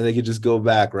 and they could just go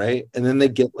back, right? And then they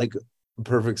get like a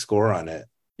perfect score on it.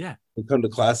 Yeah. They come to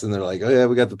class and they're like, "Oh yeah,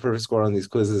 we got the perfect score on these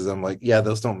quizzes." I'm like, "Yeah,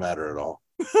 those don't matter at all."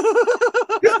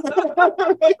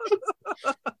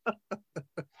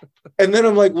 And then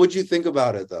I'm like, "What'd you think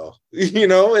about it, though?"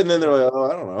 And then they're like,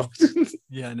 "Oh, I don't know."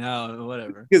 Yeah, no,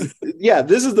 whatever. Because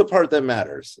this is the part that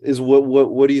matters. Is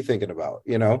what are you thinking about?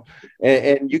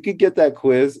 And you could get that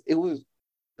quiz. It was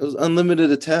unlimited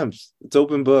attempts. It's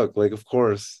open book, like of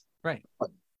course. Right.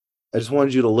 I just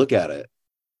wanted you to look at it.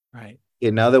 Right.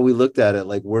 And now that we looked at it,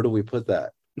 like where do we put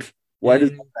that? Why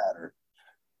does that matter?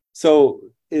 So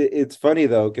it's funny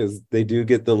though, because they do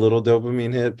get the little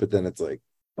dopamine hit, but then it's like,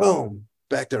 boom,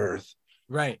 back to earth.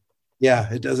 Right.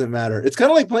 Yeah, it doesn't matter. It's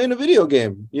kind of like playing a video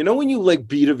game. When you like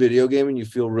beat a video game and you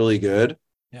feel really good?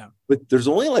 Yeah. But there's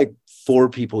only like 4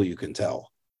 people you can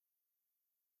tell.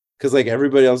 Because like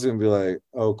everybody else is going to be like,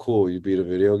 oh, cool, you beat a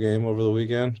video game over the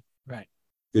weekend? Right.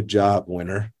 Good job,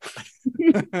 winner.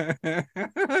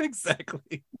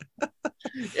 Exactly.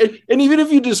 And even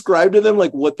if you describe to them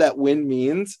like what that win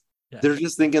means, they're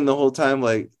just thinking the whole time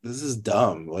like, this is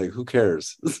dumb. Like, who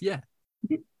cares? Yeah.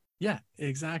 Yeah,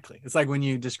 exactly. It's like when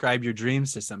you describe your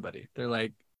dreams to somebody, they're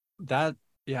like, that,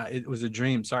 yeah, it was a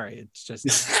dream. Sorry. It's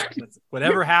just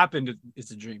whatever happened, it's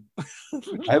a dream.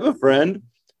 I have a friend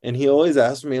and he always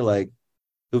asks me like,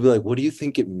 he'll be like, what do you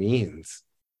think it means?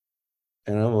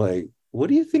 And I'm like, what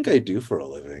do you think I do for a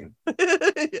living?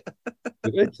 Did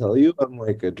I tell you I'm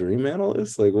like a dream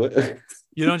analyst? Like what?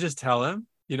 You don't just tell him?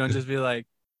 You don't just be like,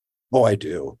 oh, I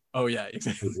do. Oh yeah,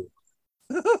 exactly.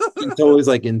 It's always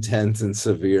like intense and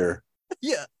severe.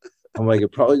 Yeah. I'm like,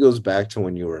 it probably goes back to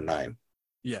when you were 9.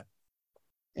 Yeah.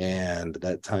 And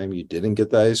that time you didn't get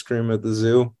the ice cream at the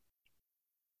zoo.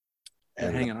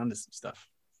 And hanging on to some stuff.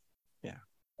 Yeah.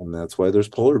 And that's why there's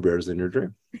polar bears in your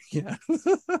dream. Yeah.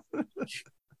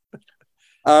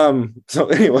 So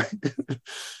anyway.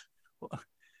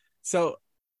 So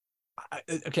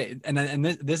okay, and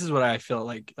this is what I feel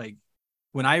like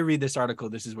when I read this article,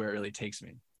 this is where it really takes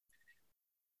me.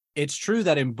 It's true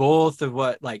that in both of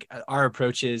what like our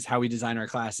approaches, how we design our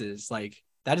classes, like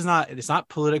that is not, it's not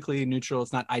politically neutral.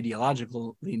 It's not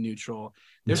ideologically neutral.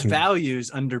 There's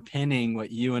values underpinning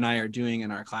what you and I are doing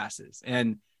in our classes.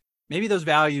 And maybe those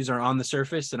values are on the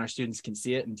surface and our students can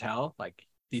see it and tell like,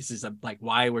 this is like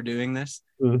why we're doing this.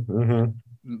 Mm-hmm.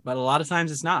 But a lot of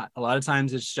times it's not. A lot of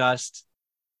times it's just,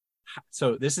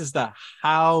 so this is the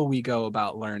how we go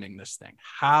about learning this thing,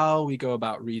 how we go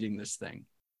about reading this thing.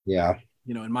 Yeah.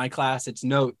 You know, in my class, it's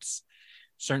notes,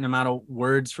 certain amount of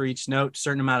words for each note,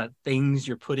 certain amount of things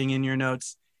you're putting in your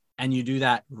notes, and you do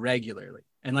that regularly.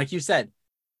 And like you said,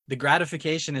 the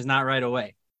gratification is not right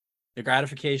away. The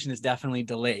gratification is definitely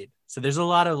delayed. So there's a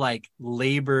lot of like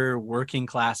labor working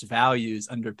class values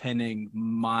underpinning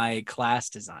my class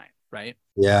design, right?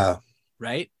 Yeah.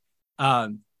 Right.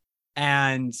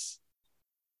 And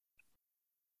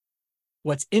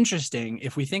what's interesting,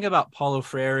 if we think about Paulo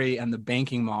Freire and the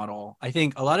banking model, I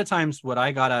think a lot of times what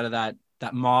I got out of that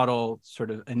model sort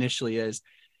of initially is,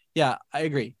 yeah, I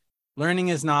agree. Learning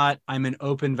is not, I'm an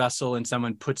open vessel and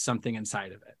someone puts something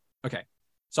inside of it. Okay.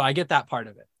 So I get that part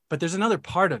of it. But there's another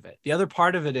part of it. The other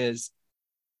part of it is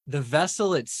the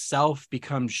vessel itself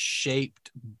becomes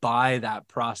shaped by that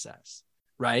process,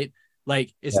 right?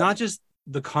 Like it's not just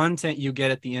the content you get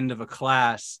at the end of a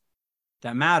class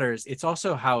that matters. It's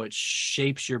also how it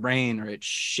shapes your brain, or it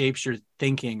shapes your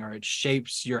thinking, or it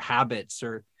shapes your habits,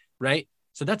 or right.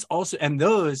 So that's also, and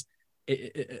those,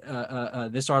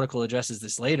 this article addresses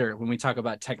this later when we talk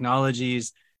about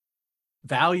technologies.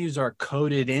 Values are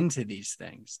coded into these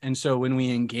things. And so when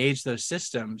we engage those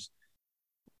systems,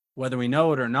 whether we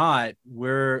know it or not,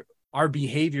 our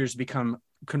behaviors become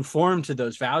conform to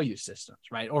those value systems,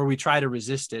 right? Or we try to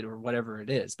resist it or whatever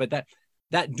it is. But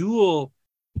that dual,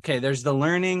 okay, there's the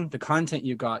learning, the content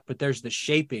you got, but there's the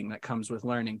shaping that comes with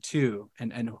learning too.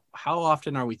 And how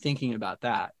often are we thinking about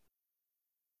that?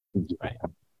 Right.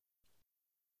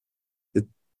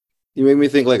 You made me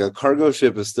think like a cargo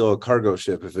ship is still a cargo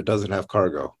ship if it doesn't have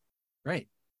cargo. Right.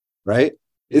 Right?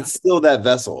 Yeah. It's still that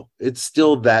vessel. It's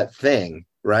still that thing,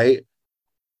 right?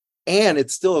 And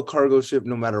it's still a cargo ship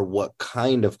no matter what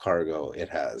kind of cargo it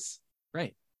has.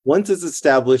 Right. Once it's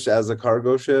established as a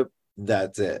cargo ship,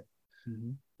 that's it.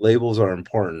 Mm-hmm. Labels are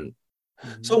important.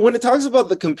 Mm-hmm. So when it talks about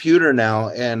the computer now,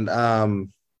 and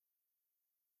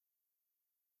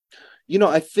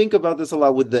I think about this a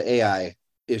lot with the AI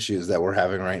issues that we're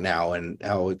having right now and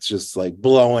how it's just like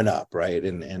blowing up, right?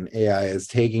 And AI is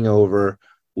taking over.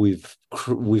 We've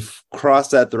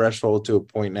crossed that threshold to a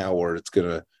point now where it's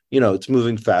gonna, it's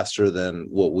moving faster than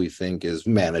what we think is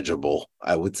manageable.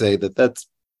 I would say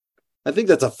I think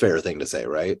that's a fair thing to say,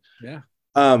 right? Yeah.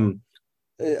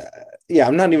 Yeah,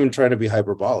 I'm not even trying to be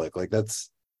hyperbolic. Like that's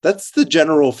the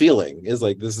general feeling is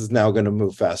like this is now going to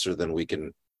move faster than we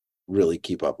can really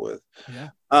keep up with.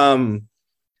 Yeah.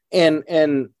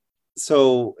 And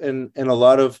so a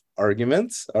lot of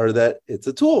arguments are that it's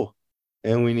a tool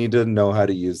and we need to know how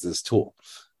to use this tool.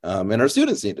 And our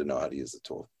students need to know how to use the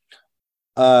tool.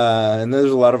 And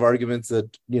there's a lot of arguments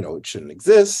that, it shouldn't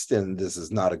exist and this is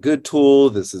not a good tool.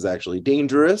 This is actually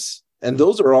dangerous. And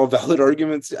those are all valid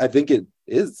arguments. I think it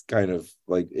is kind of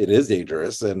like it is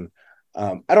dangerous. And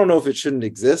I don't know if it shouldn't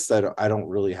exist. I don't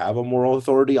really have a moral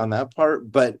authority on that part,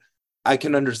 but I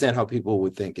can understand how people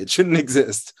would think it shouldn't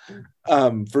exist,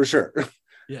 for sure.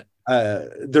 Yeah.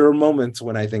 There are moments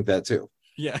when I think that too.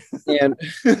 Yeah. And,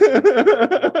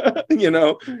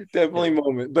 definitely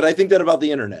moment. But I think that about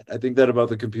the internet. I think that about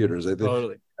the computers. I think,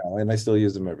 totally. And I still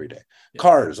use them every day. Yeah.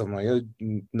 Cars, I'm like,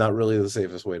 not really the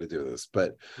safest way to do this.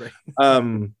 But,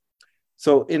 right.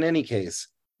 So in any case,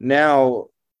 now,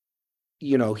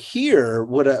 here,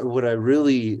 what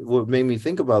made me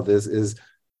think about this is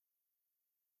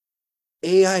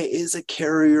AI is a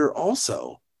carrier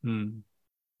also.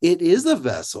 It is a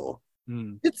vessel.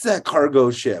 It's that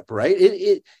cargo ship, right?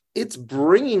 It's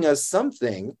bringing us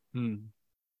something.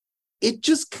 It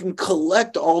just can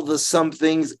collect all the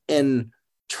somethings and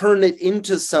turn it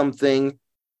into something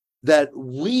that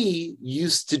we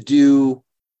used to do,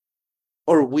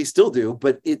 or we still do,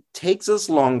 but it takes us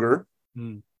longer.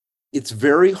 It's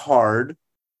very hard.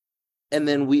 And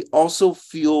then we also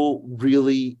feel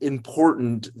really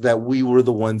important that we were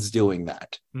the ones doing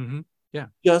that. Yeah.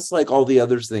 Just like all the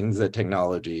other things that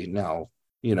technology now,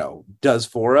 does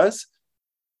for us.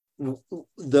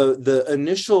 The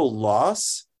initial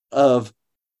loss of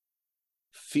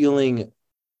feeling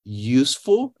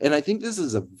useful, and I think this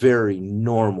is a very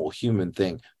normal human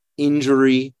thing,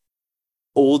 injury,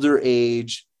 older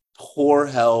age, poor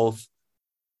health,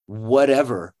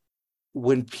 whatever.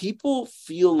 when people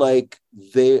feel like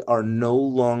they are no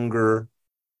longer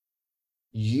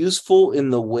useful in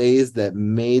the ways that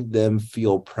made them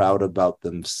feel proud about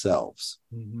themselves,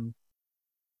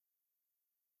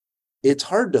 it's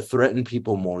hard to threaten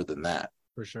people more than that.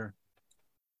 For sure.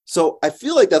 So I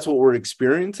feel like that's what we're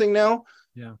experiencing now.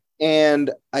 Yeah. And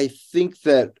I think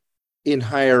that in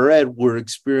higher ed, we're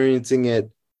experiencing it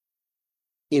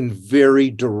in very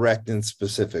direct and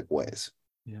specific ways.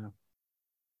 Yeah.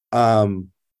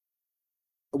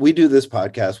 We do this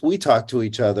podcast. We talk to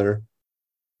each other.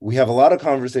 We have a lot of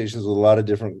conversations with a lot of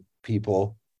different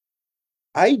people.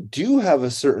 I do have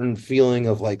a certain feeling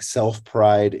of like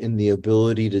self-pride in the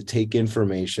ability to take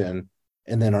information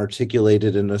and then articulate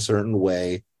it in a certain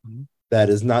way that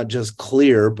is not just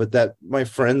clear, but that my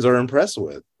friends are impressed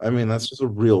with. I mean, that's just a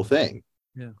real thing.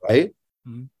 Yeah. Right?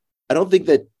 I don't think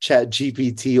that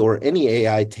ChatGPT or any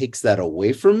AI takes that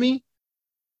away from me,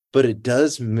 but it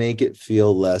does make it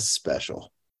feel less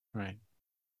special. Right.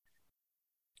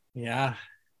 Yeah.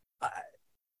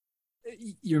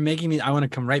 You're making me, I want to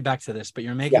come right back to this, but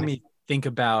you're making me think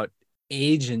about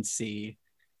agency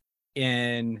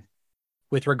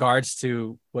with regards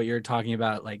to what you're talking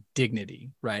about, like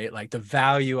dignity, right? Like the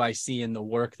value I see in the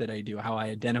work that I do, how I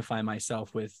identify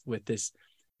myself with this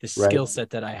skill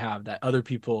set that I have that other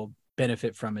people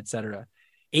benefit from, etc.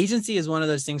 Agency is one of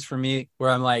those things for me where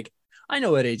I'm like, I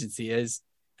know what agency is.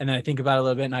 And then I think about it a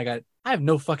little bit and I have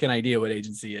no fucking idea what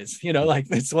agency is, like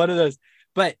it's one of those,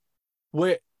 but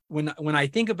when I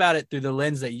think about it through the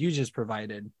lens that you just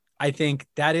provided, I think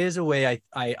that is a way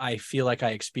I feel like I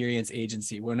experience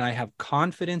agency when I have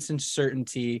confidence and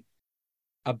certainty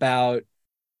about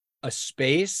a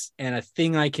space and a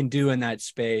thing I can do in that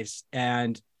space.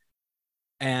 And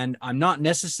I'm not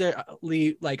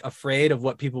necessarily like afraid of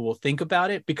what people will think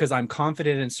about it because I'm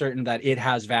confident and certain that it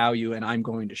has value and I'm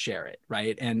going to share it.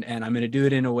 Right. And I'm going to do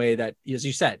it in a way that, as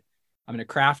you said, I'm going to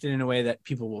craft it in a way that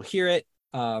people will hear it,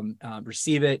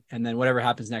 receive it, and then whatever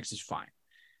happens next is fine.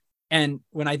 And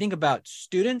when I think about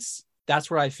students,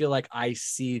 that's where I feel like I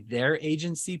see their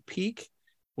agency peak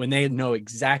when they know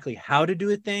exactly how to do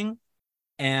a thing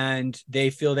and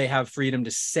they feel they have freedom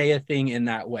to say a thing in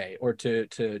that way or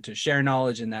to share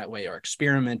knowledge in that way or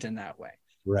experiment in that way.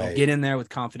 Right. They'll get in there with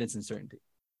confidence and certainty.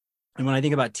 And when I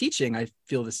think about teaching, I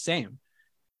feel the same.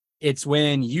 It's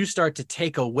when you start to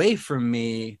take away from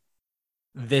me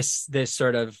this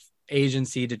sort of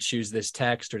agency to choose this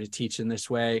text or to teach in this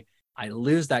way, I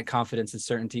lose that confidence and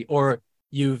certainty, or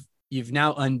you've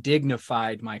now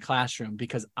undignified my classroom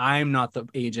because I'm not the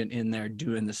agent in there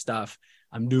doing the stuff.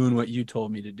 I'm doing what you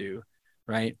told me to do.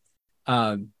 Right.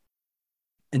 And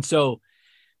so,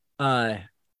 when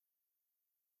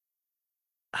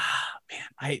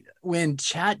when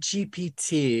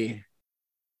ChatGPT,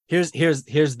 here's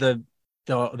the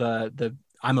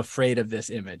I'm afraid of this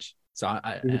image. So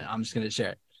I'm just going to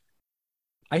share it.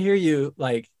 I hear you,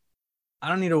 like, I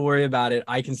don't need to worry about it.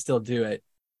 I can still do it.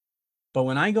 But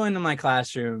when I go into my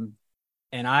classroom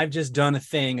and I've just done a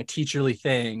teacherly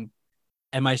thing,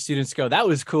 and my students go, that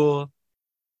was cool,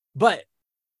 but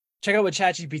check out what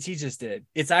ChatGPT just did.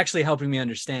 It's actually helping me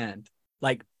understand.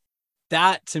 Like,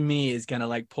 that to me is going to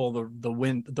like pull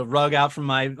the rug out from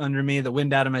under me, the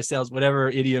wind out of my sails, whatever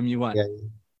idiom you want. Yeah.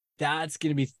 That's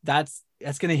going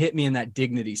to hit me in that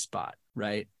dignity spot,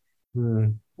 right?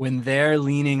 When they're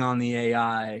leaning on the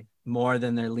AI more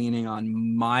than they're leaning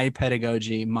on my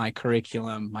pedagogy, my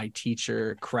curriculum, my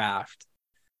teacher craft.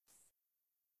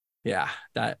 Yeah,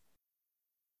 that.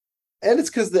 And it's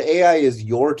because the AI is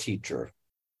your teacher.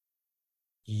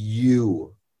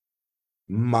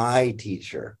 My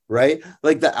teacher, right?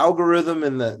 Like the algorithm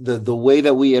and the way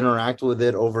that we interact with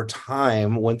it over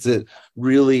time, once it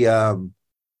really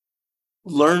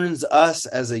learns us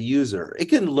as a user, it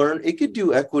could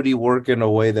do equity work in a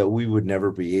way that we would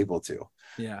never be able to.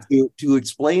 Yeah. To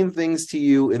explain things to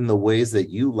you in the ways that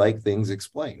you like things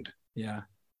explained. Yeah.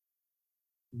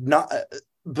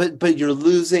 But you're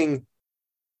losing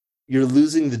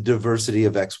the diversity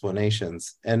of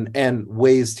explanations and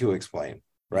ways to explain,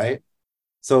 right?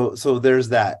 So there's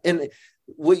that. And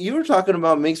what you were talking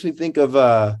about makes me think of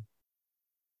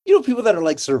people that are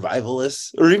like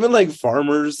survivalists or even like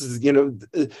farmers.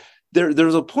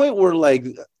 There's a point where like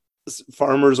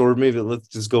farmers, or maybe let's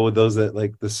just go with those that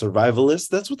like the survivalists.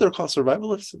 That's what they're called,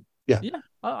 survivalists. Yeah.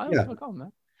 I'll call them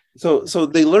that. So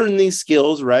they learn these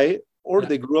skills, right? Or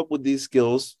they grew up with these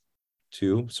skills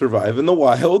to survive in the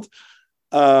wild.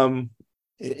 And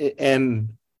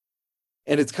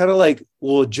it's kind of like,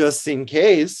 well, just in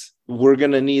case we're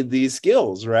going to need these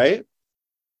skills, right?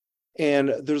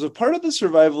 And there's a part of the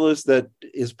survivalist that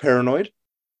is paranoid.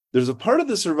 There's a part of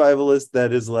the survivalist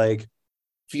that is like,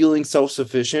 feeling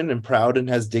self-sufficient and proud and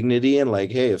has dignity and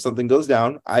like, hey, if something goes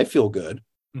down, I feel good.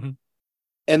 Mm-hmm.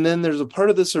 And then there's a part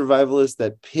of the survivalist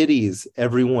that pities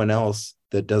everyone else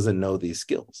that doesn't know these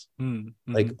skills.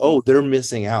 Mm-hmm. Like, oh, they're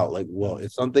missing out. Like, well, Mm-hmm.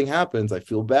 if something happens, I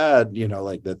feel bad,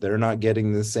 like that they're not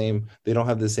getting the same, they don't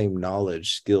have the same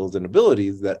knowledge, skills, and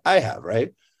abilities that I have,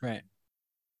 right? Right.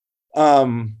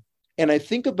 And I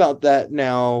think about that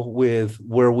now with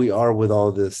where we are with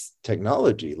all this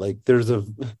technology. Like there's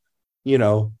you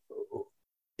know,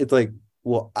 it's like,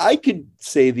 well, I could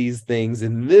say these things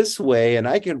in this way, and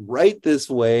I could write this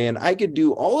way, and I could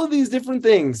do all of these different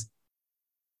things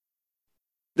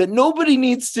that nobody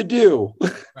needs to do.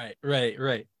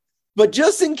 Right. But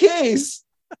just in case,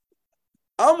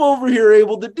 I'm over here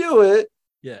able to do it.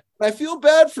 Yeah. I feel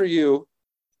bad for you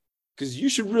because you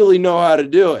should really know how to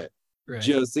do it,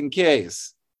 just in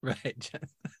case. Right.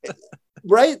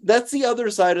 Right? That's the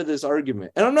other side of this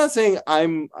argument. And I'm not saying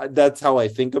that's how I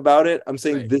think about it. I'm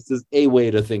saying this is a way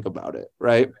to think about it,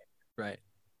 right? Right.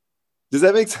 Does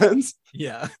that make sense?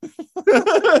 Yeah.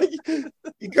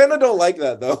 You kind of don't like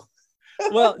that though.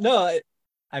 Well, no,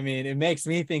 I mean, it makes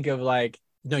me think of like,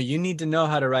 no, you need to know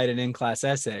how to write an in-class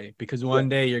essay because one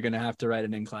day you're going to have to write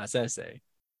an in-class essay.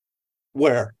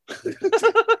 Where?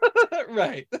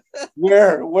 Right.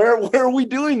 Where are we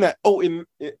doing that? Oh, in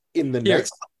the Here.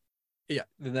 next. Yeah.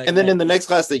 And then in the next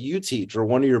class that you teach or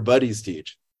one of your buddies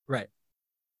teach. Right.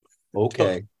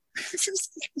 Okay.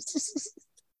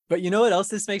 But you know what else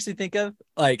this makes me think of?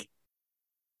 Like,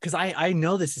 because I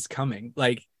know this is coming.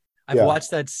 Like, I've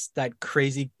watched that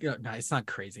crazy. No, it's not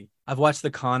crazy. I've watched the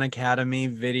Khan Academy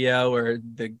video where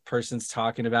the person's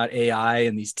talking about AI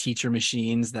and these teacher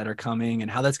machines that are coming and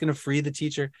how that's going to free the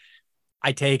teacher.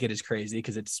 I take it as crazy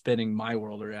because it's spinning my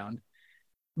world around.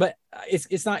 But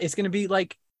it's not. It's going to be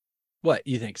like, what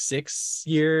you think? 6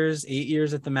 years, 8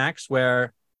 years at the max,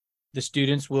 where the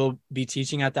students will be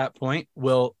teaching at that point.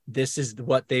 This is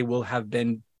what they will have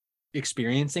been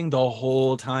experiencing the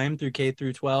whole time through K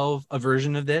through 12, a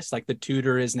version of this. Like the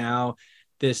tutor is now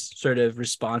this sort of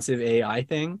responsive AI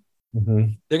thing.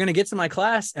 Mm-hmm. They're going to get to my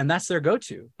class and that's their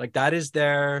go-to. Like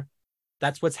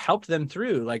that's what's helped them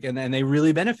through. Like, and they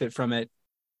really benefit from it.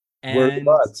 And where are the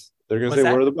bots? They're going to say,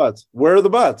 that? where are the bots? Where are the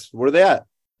bots? Where are they at?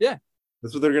 Yeah.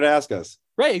 That's what they're going to ask us.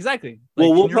 Right. Exactly. Like,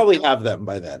 well, we'll probably have them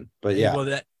by then, but yeah.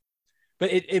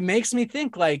 But it makes me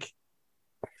think like,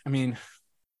 I mean,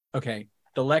 okay,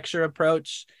 the lecture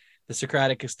approach, the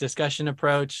Socratic discussion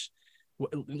approach,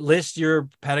 list your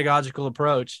pedagogical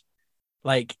approach,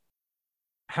 like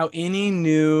how any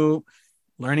new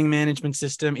learning management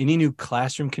system, any new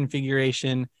classroom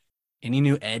configuration, any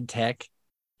new ed tech,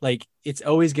 like it's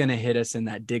always going to hit us in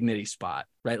that dignity spot,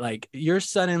 right? Like you're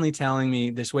suddenly telling me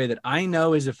this way that I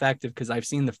know is effective because I've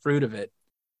seen the fruit of it,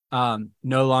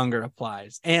 no longer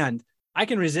applies. And I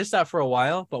can resist that for a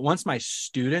while, but once my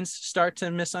students start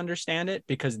to misunderstand it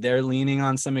because they're leaning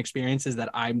on some experiences that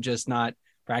I'm just not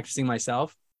practicing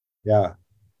myself. Yeah.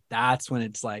 That's when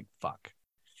it's like, fuck,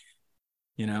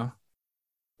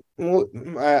 Well,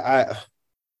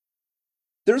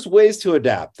 there's ways to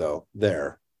adapt though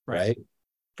there, right?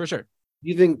 For sure. Do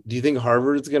you think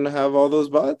Harvard's going to have all those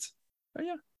bots? Oh,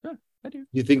 yeah, I do. Do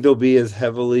you think they'll be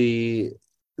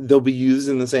used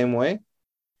in the same way?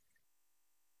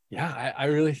 Yeah, I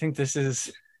really think this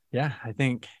is, I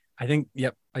think,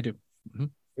 yep, I do. Mm-hmm.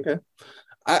 Okay.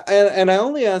 I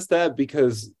only ask that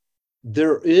because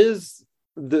there's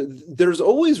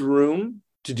always room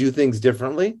to do things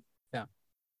differently. Yeah.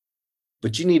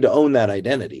 But you need to own that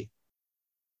identity,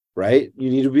 right? You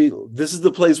need to this is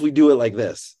the place we do it like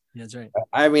this. Yeah, that's right.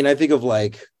 I mean, I think of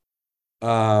like,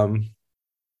 there's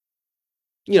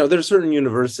certain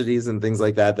universities and things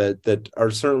like that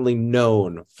are certainly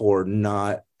known for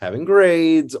not having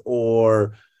grades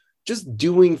or just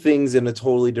doing things in a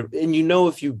totally different, and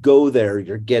if you go there,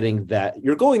 you're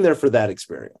going there for that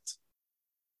experience.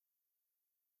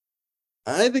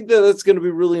 I think that's going to be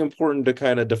really important to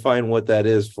kind of define what that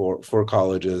is for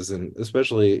colleges, and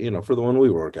especially, for the one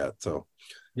we work at. So,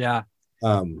 yeah.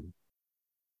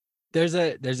 There's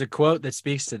a quote that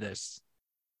speaks to this.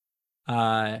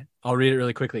 I'll read it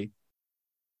really quickly.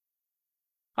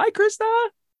 Hi, Krista.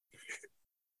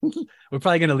 We're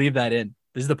probably going to leave that in.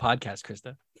 This is the podcast,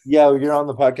 Krista. Yeah, you're on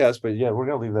the podcast, but yeah, we're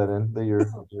going to leave that in. That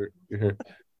you're here.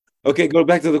 Okay, go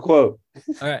back to the quote.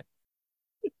 All right.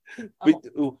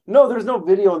 No, there's no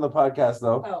video on the podcast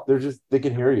though. Oh. They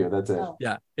can hear you. That's it. Oh.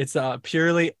 Yeah, it's a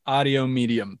purely audio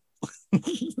medium.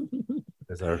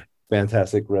 That's our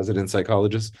fantastic resident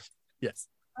psychologist. Yes.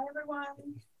 Hi, everyone.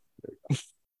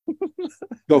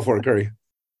 Go for it, Curry.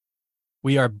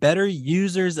 We are better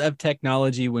users of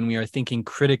technology when we are thinking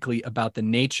critically about the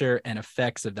nature and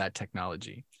effects of that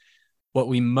technology. What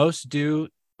we must do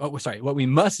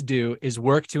is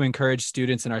work to encourage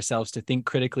students and ourselves to think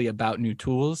critically about new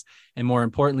tools, and more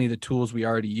importantly, the tools we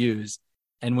already use.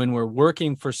 And when we're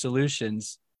looking for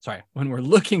solutions,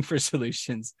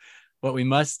 what we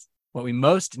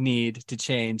most need to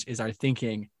change is our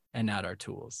thinking and not our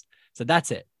tools. So that's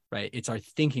it, right? It's our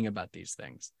thinking about these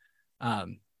things.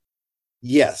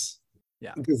 Yes.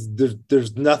 Yeah. Because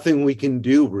there's nothing we can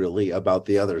do really about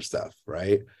the other stuff,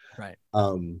 right? Right.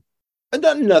 And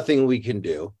nothing we can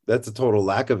do. That's a total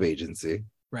lack of agency.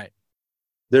 Right.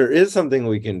 There is something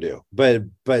we can do, but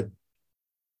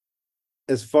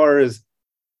as far as,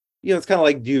 it's kind of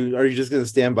like, are you just going to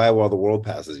stand by while the world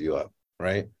passes you up,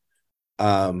 right?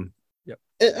 Yep.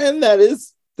 And that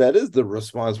is the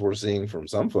response we're seeing from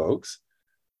some folks.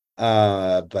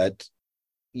 But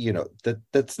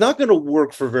that's not going to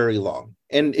work for very long.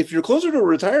 And if you're closer to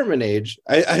retirement age,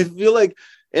 I feel like,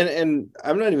 and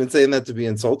I'm not even saying that to be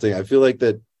insulting. I feel like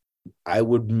that I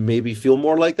would maybe feel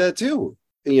more like that too,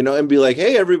 and be like,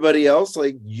 hey, everybody else,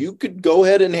 like, you could go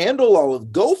ahead and handle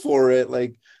go for it.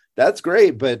 Like, that's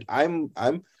great. But I'm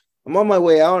on my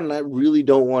way out, and I really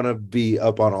don't want to be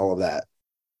up on all of that,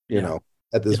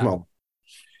 at this moment.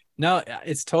 No,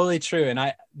 it's totally true.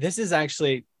 And this is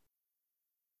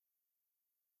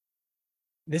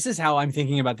how I'm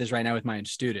thinking about this right now with my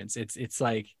students. It's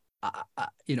like,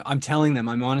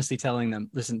 I'm honestly telling them,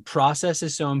 listen, process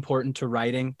is so important to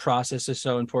writing. Process is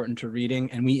so important to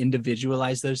reading, and we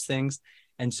individualize those things.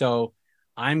 And so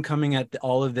I'm coming at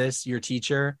all of this, your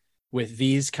teacher, with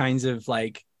these kinds of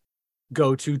like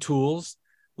go-to tools.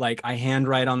 Like, I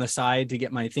handwrite on the side to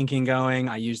get my thinking going.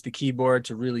 I use the keyboard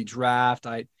to really draft.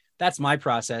 That's my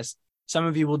process. Some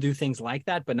of you will do things like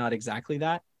that, but not exactly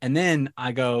that. And then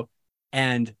I go,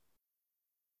 and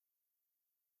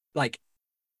like,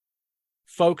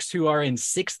 folks who are in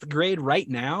 6th grade right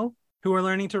now who are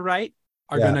learning to write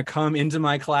are going to come into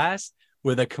my class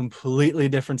with a completely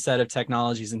different set of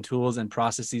technologies and tools and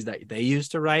processes that they use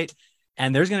to write.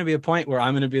 And there's going to be a point where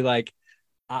I'm going to be like,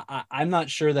 I'm not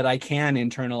sure that I can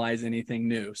internalize anything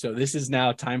new. So this is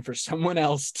now time for someone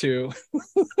else to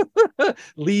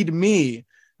lead me,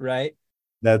 right?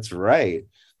 That's right.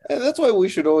 And that's why we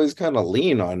should always kind of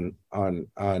lean on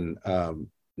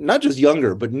not just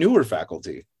younger, but newer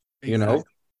faculty, Exactly.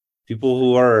 people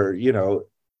who are,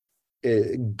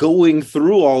 going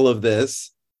through all of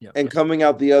this and coming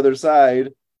out the other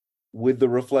side with the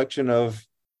reflection of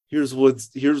here's what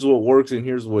works and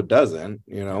here's what doesn't,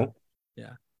 Yeah.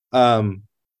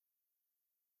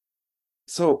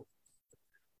 So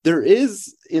there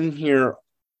is in here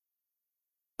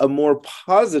a more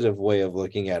positive way of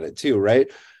looking at it too,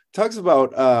 right? Talks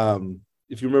about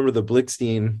if you remember the Paulo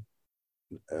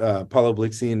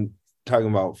Blixstein talking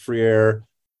about Freire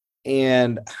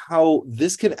and how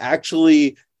this can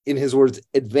actually, in his words,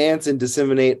 advance and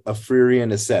disseminate a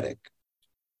Freirean aesthetic.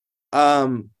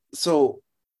 So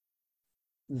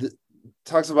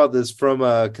talks about this from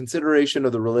a consideration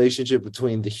of the relationship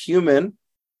between the human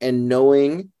and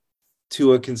knowing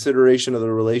to a consideration of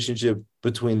the relationship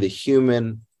between the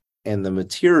human and the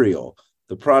material,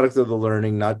 the product of the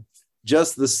learning, not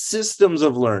just the systems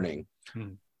of learning.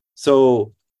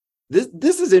 So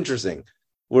this is interesting,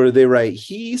 where they write,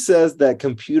 he says that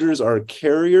computers are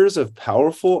carriers of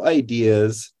powerful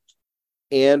ideas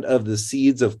and of the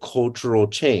seeds of cultural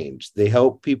change. They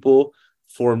help people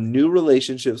form new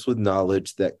relationships with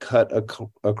knowledge that cut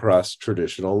across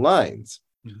traditional lines.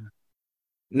 Mm-hmm.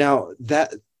 Now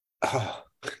that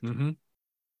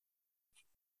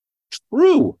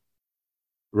true,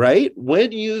 right?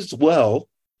 When used well,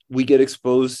 we get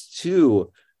exposed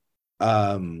to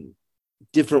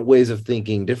different ways of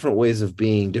thinking, different ways of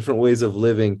being, different ways of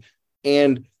living,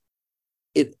 and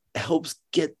it helps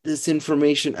get this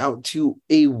information out to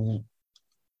a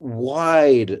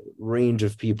wide range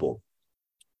of people.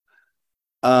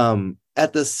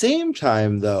 At the same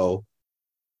time, though,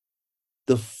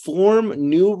 the form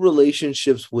new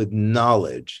relationships with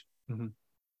knowledge, and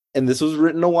this was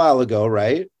written a while ago,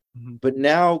 right? But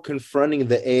now confronting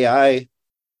the AI, I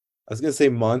was going to say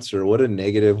monster. What a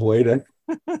negative way to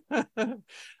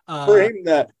frame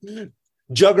that.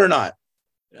 Juggernaut.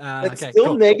 It's okay, still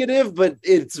cool. negative, but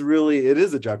it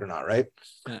is a juggernaut, right?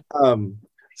 Yeah.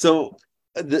 So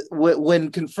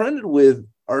when confronted with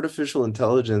artificial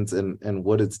intelligence and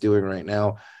what it's doing right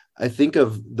now, I think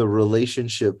of that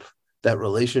relationship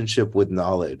with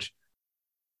knowledge.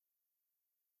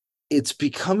 It's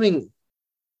becoming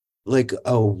like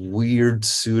a weird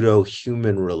pseudo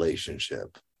human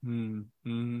relationship,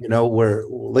 where,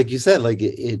 like you said, like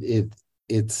it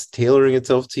it's tailoring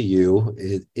itself to you.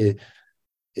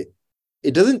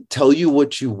 It doesn't tell you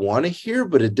what you want to hear,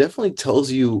 but it definitely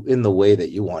tells you in the way that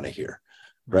you want to hear,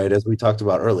 right? As we talked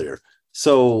about earlier.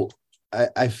 So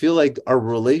I feel like our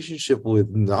relationship with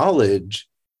knowledge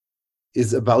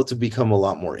is about to become a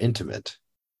lot more intimate.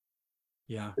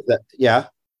 Yeah. Yeah.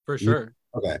 For sure.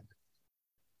 Okay.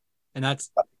 And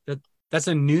that's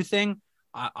a new thing.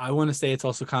 I want to say it's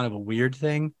also kind of a weird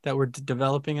thing that we're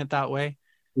developing it that way.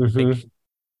 Mm-hmm. Like,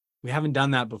 we haven't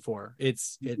done that before.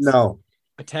 It's no.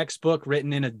 a textbook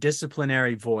written in a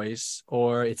disciplinary voice,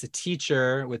 or it's a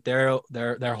teacher with their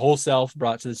whole self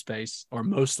brought to the space, or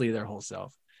mostly their whole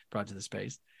self brought to the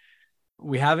space.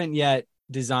 We haven't yet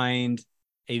designed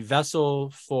a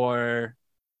vessel for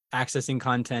accessing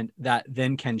content that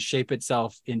then can shape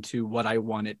itself into what I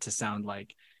want it to sound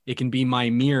like. It can be my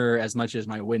mirror as much as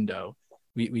my window.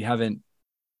 We haven't.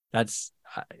 That's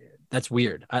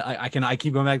weird. I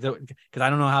keep going back to, because I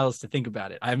don't know how else to think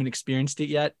about it. I haven't experienced it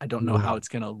yet. I don't know how it's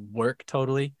gonna work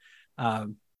totally. I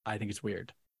think it's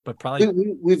weird, but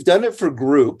probably we've done it for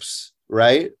groups,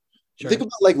 right? Sure. Think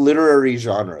about like literary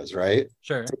genres, right?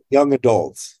 Sure. Young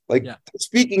adults, like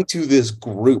speaking to this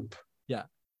group. Yeah.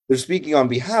 They're speaking on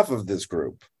behalf of this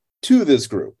group to this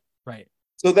group. Right.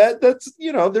 So that's,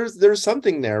 there's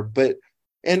something there, but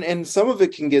and some of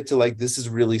it can get to like, this is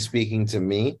really speaking to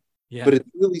me, but it's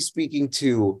really speaking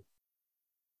to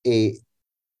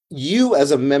you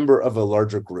as a member of a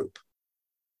larger group,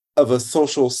 of a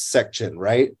social section,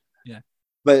 right? Yeah.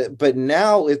 But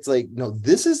now it's like, no,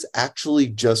 this is actually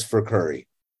just for Curry.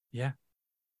 Yeah.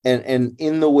 And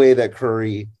in the way that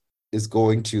Curry is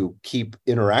going to keep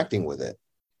interacting with it.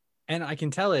 And I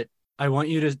can tell it. I want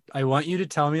you to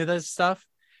tell me this stuff,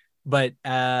 but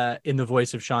in the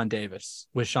voice of Sean Davis,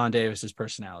 with Sean Davis's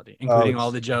personality, including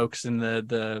all the jokes and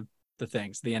the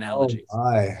things, the analogies. Oh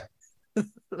my.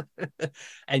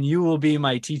 And you will be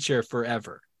my teacher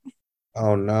forever.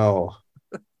 Oh no.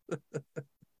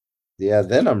 Yeah,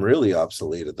 then I'm really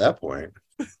obsolete at that point.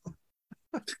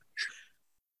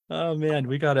 Oh man,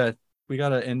 we gotta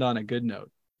end on a good note.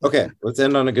 Okay, let's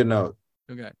end on a good note.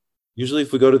 Okay. Usually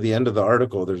if we go to the end of the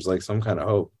article, there's like some kind of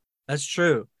hope. That's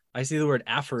true. I see the word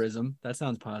aphorism. That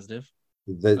sounds positive.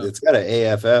 It's got an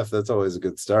AFF. That's always a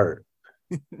good start.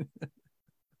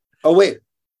 Oh, wait.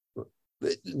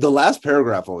 The last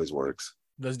paragraph always works.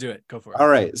 Let's do it. Go for it. All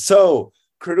right. So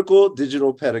critical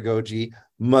digital pedagogy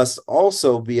must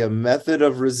also be a method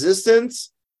of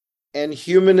resistance and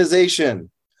humanization.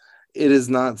 It is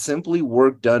not simply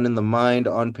work done in the mind,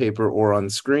 on paper, or on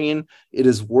critical It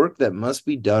is work that must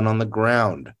be done on the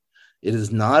ground. It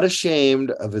is not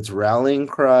ashamed of its rallying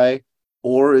cry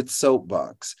or its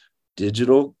soapbox.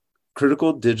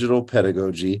 Critical digital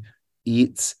pedagogy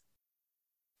eats.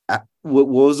 What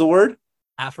was the word?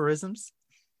 Aphorisms.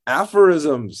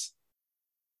 Aphorisms.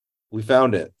 We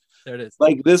found it. There it is.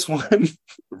 Like this one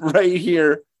right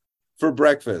here for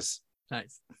breakfast.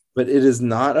 Nice. But it is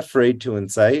not afraid to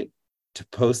incite, to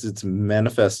post its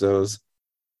manifestos,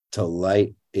 to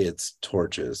light its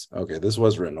torches. Okay, this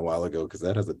was written a while ago because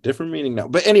that has a different meaning now.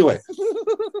 But anyway,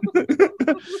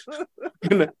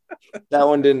 that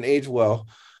one didn't age well.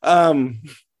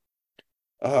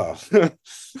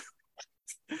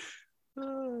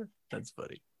 That's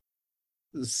funny.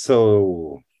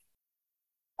 So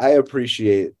I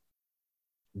appreciate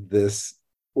this.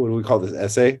 What do we call this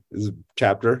essay? This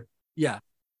chapter? Yeah.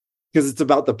 Because it's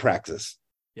about the praxis.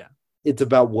 Yeah. It's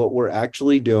about what we're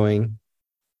actually doing,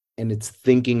 and it's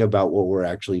thinking about what we're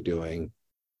actually doing.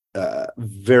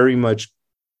 Very much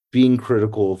being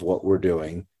critical of what we're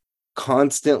doing,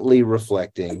 constantly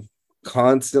reflecting,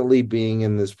 constantly being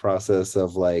in this process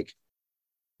of like,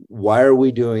 why are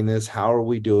we doing this? How are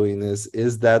we doing this?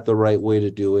 Is that the right way to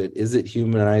do it? Is it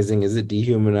humanizing? Is it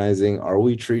dehumanizing? Are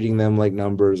we treating them like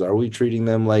numbers? Are we treating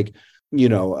them like,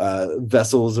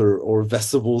 vessels or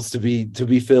vegetables to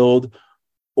be filled?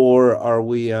 Or are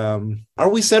we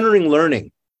centering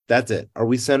learning? That's it. Are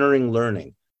we centering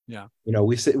learning? Yeah.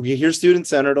 We hear student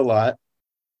centered a lot.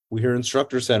 We hear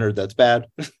instructor centered. That's bad.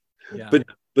 Yeah.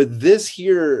 But this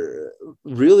here,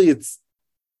 really,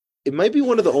 it might be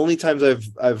one of the only times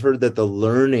I've heard that the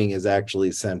learning is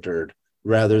actually centered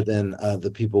rather than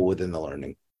the people within the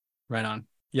learning. Right on.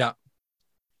 Yeah.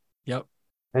 Yep.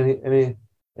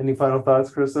 Any final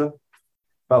thoughts, Krista,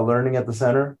 about learning at the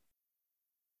center?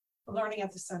 Learning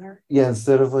at the center. Yeah,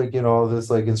 instead of like, all this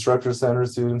like instructor center,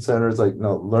 student center, it's like,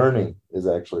 no, learning is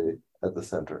actually at the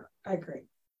center. I agree.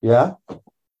 Yeah?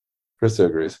 Krista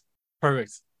agrees.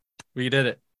 Perfect. We did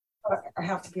it. I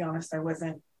have to be honest, I was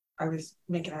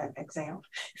making an exam.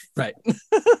 Right.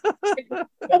 Learning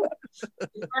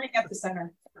at the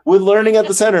center. With learning at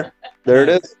the center. There it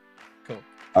is. Cool.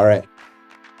 All right.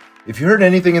 If you heard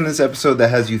anything in this episode that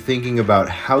has you thinking about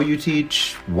how you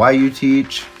teach, why you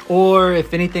teach, or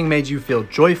if anything made you feel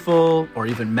joyful or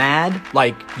even mad,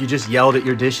 like you just yelled at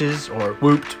your dishes or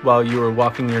whooped while you were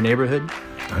walking your neighborhood,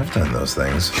 I've done those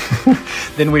things,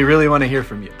 then we really want to hear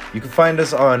from you. You can find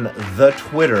us on the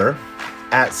Twitter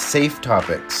at Safe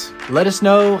Topics. Let us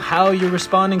know how you're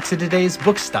responding to today's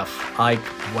book stuff. Like,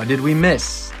 what did we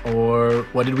miss? Or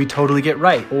what did we totally get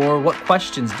right? Or what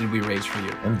questions did we raise for you?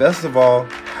 And best of all,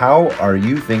 how are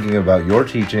you thinking about your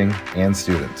teaching and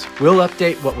students? We'll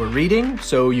update what we're reading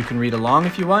so you can read along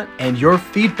if you want, and your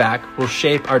feedback will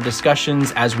shape our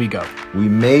discussions as we go. We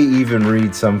may even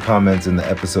read some comments in the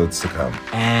episodes to come.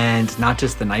 And not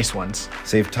just the nice ones.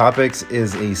 Safe Topics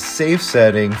is a safe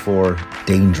setting for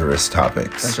dangerous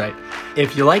topics. That's right.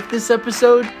 If you like this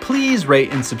episode, please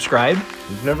rate and subscribe.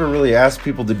 We've never really asked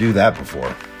people to do that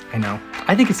before. I know.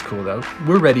 I think it's cool, though.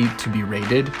 We're ready to be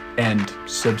rated and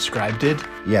subscribed.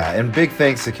 Yeah, and big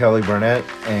thanks to Kelly Barnett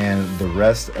and the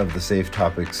rest of the Safe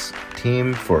Topics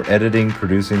team for editing,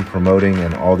 producing, promoting,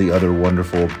 and all the other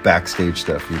wonderful backstage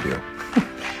stuff you do.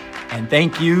 And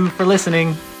thank you for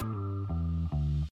listening.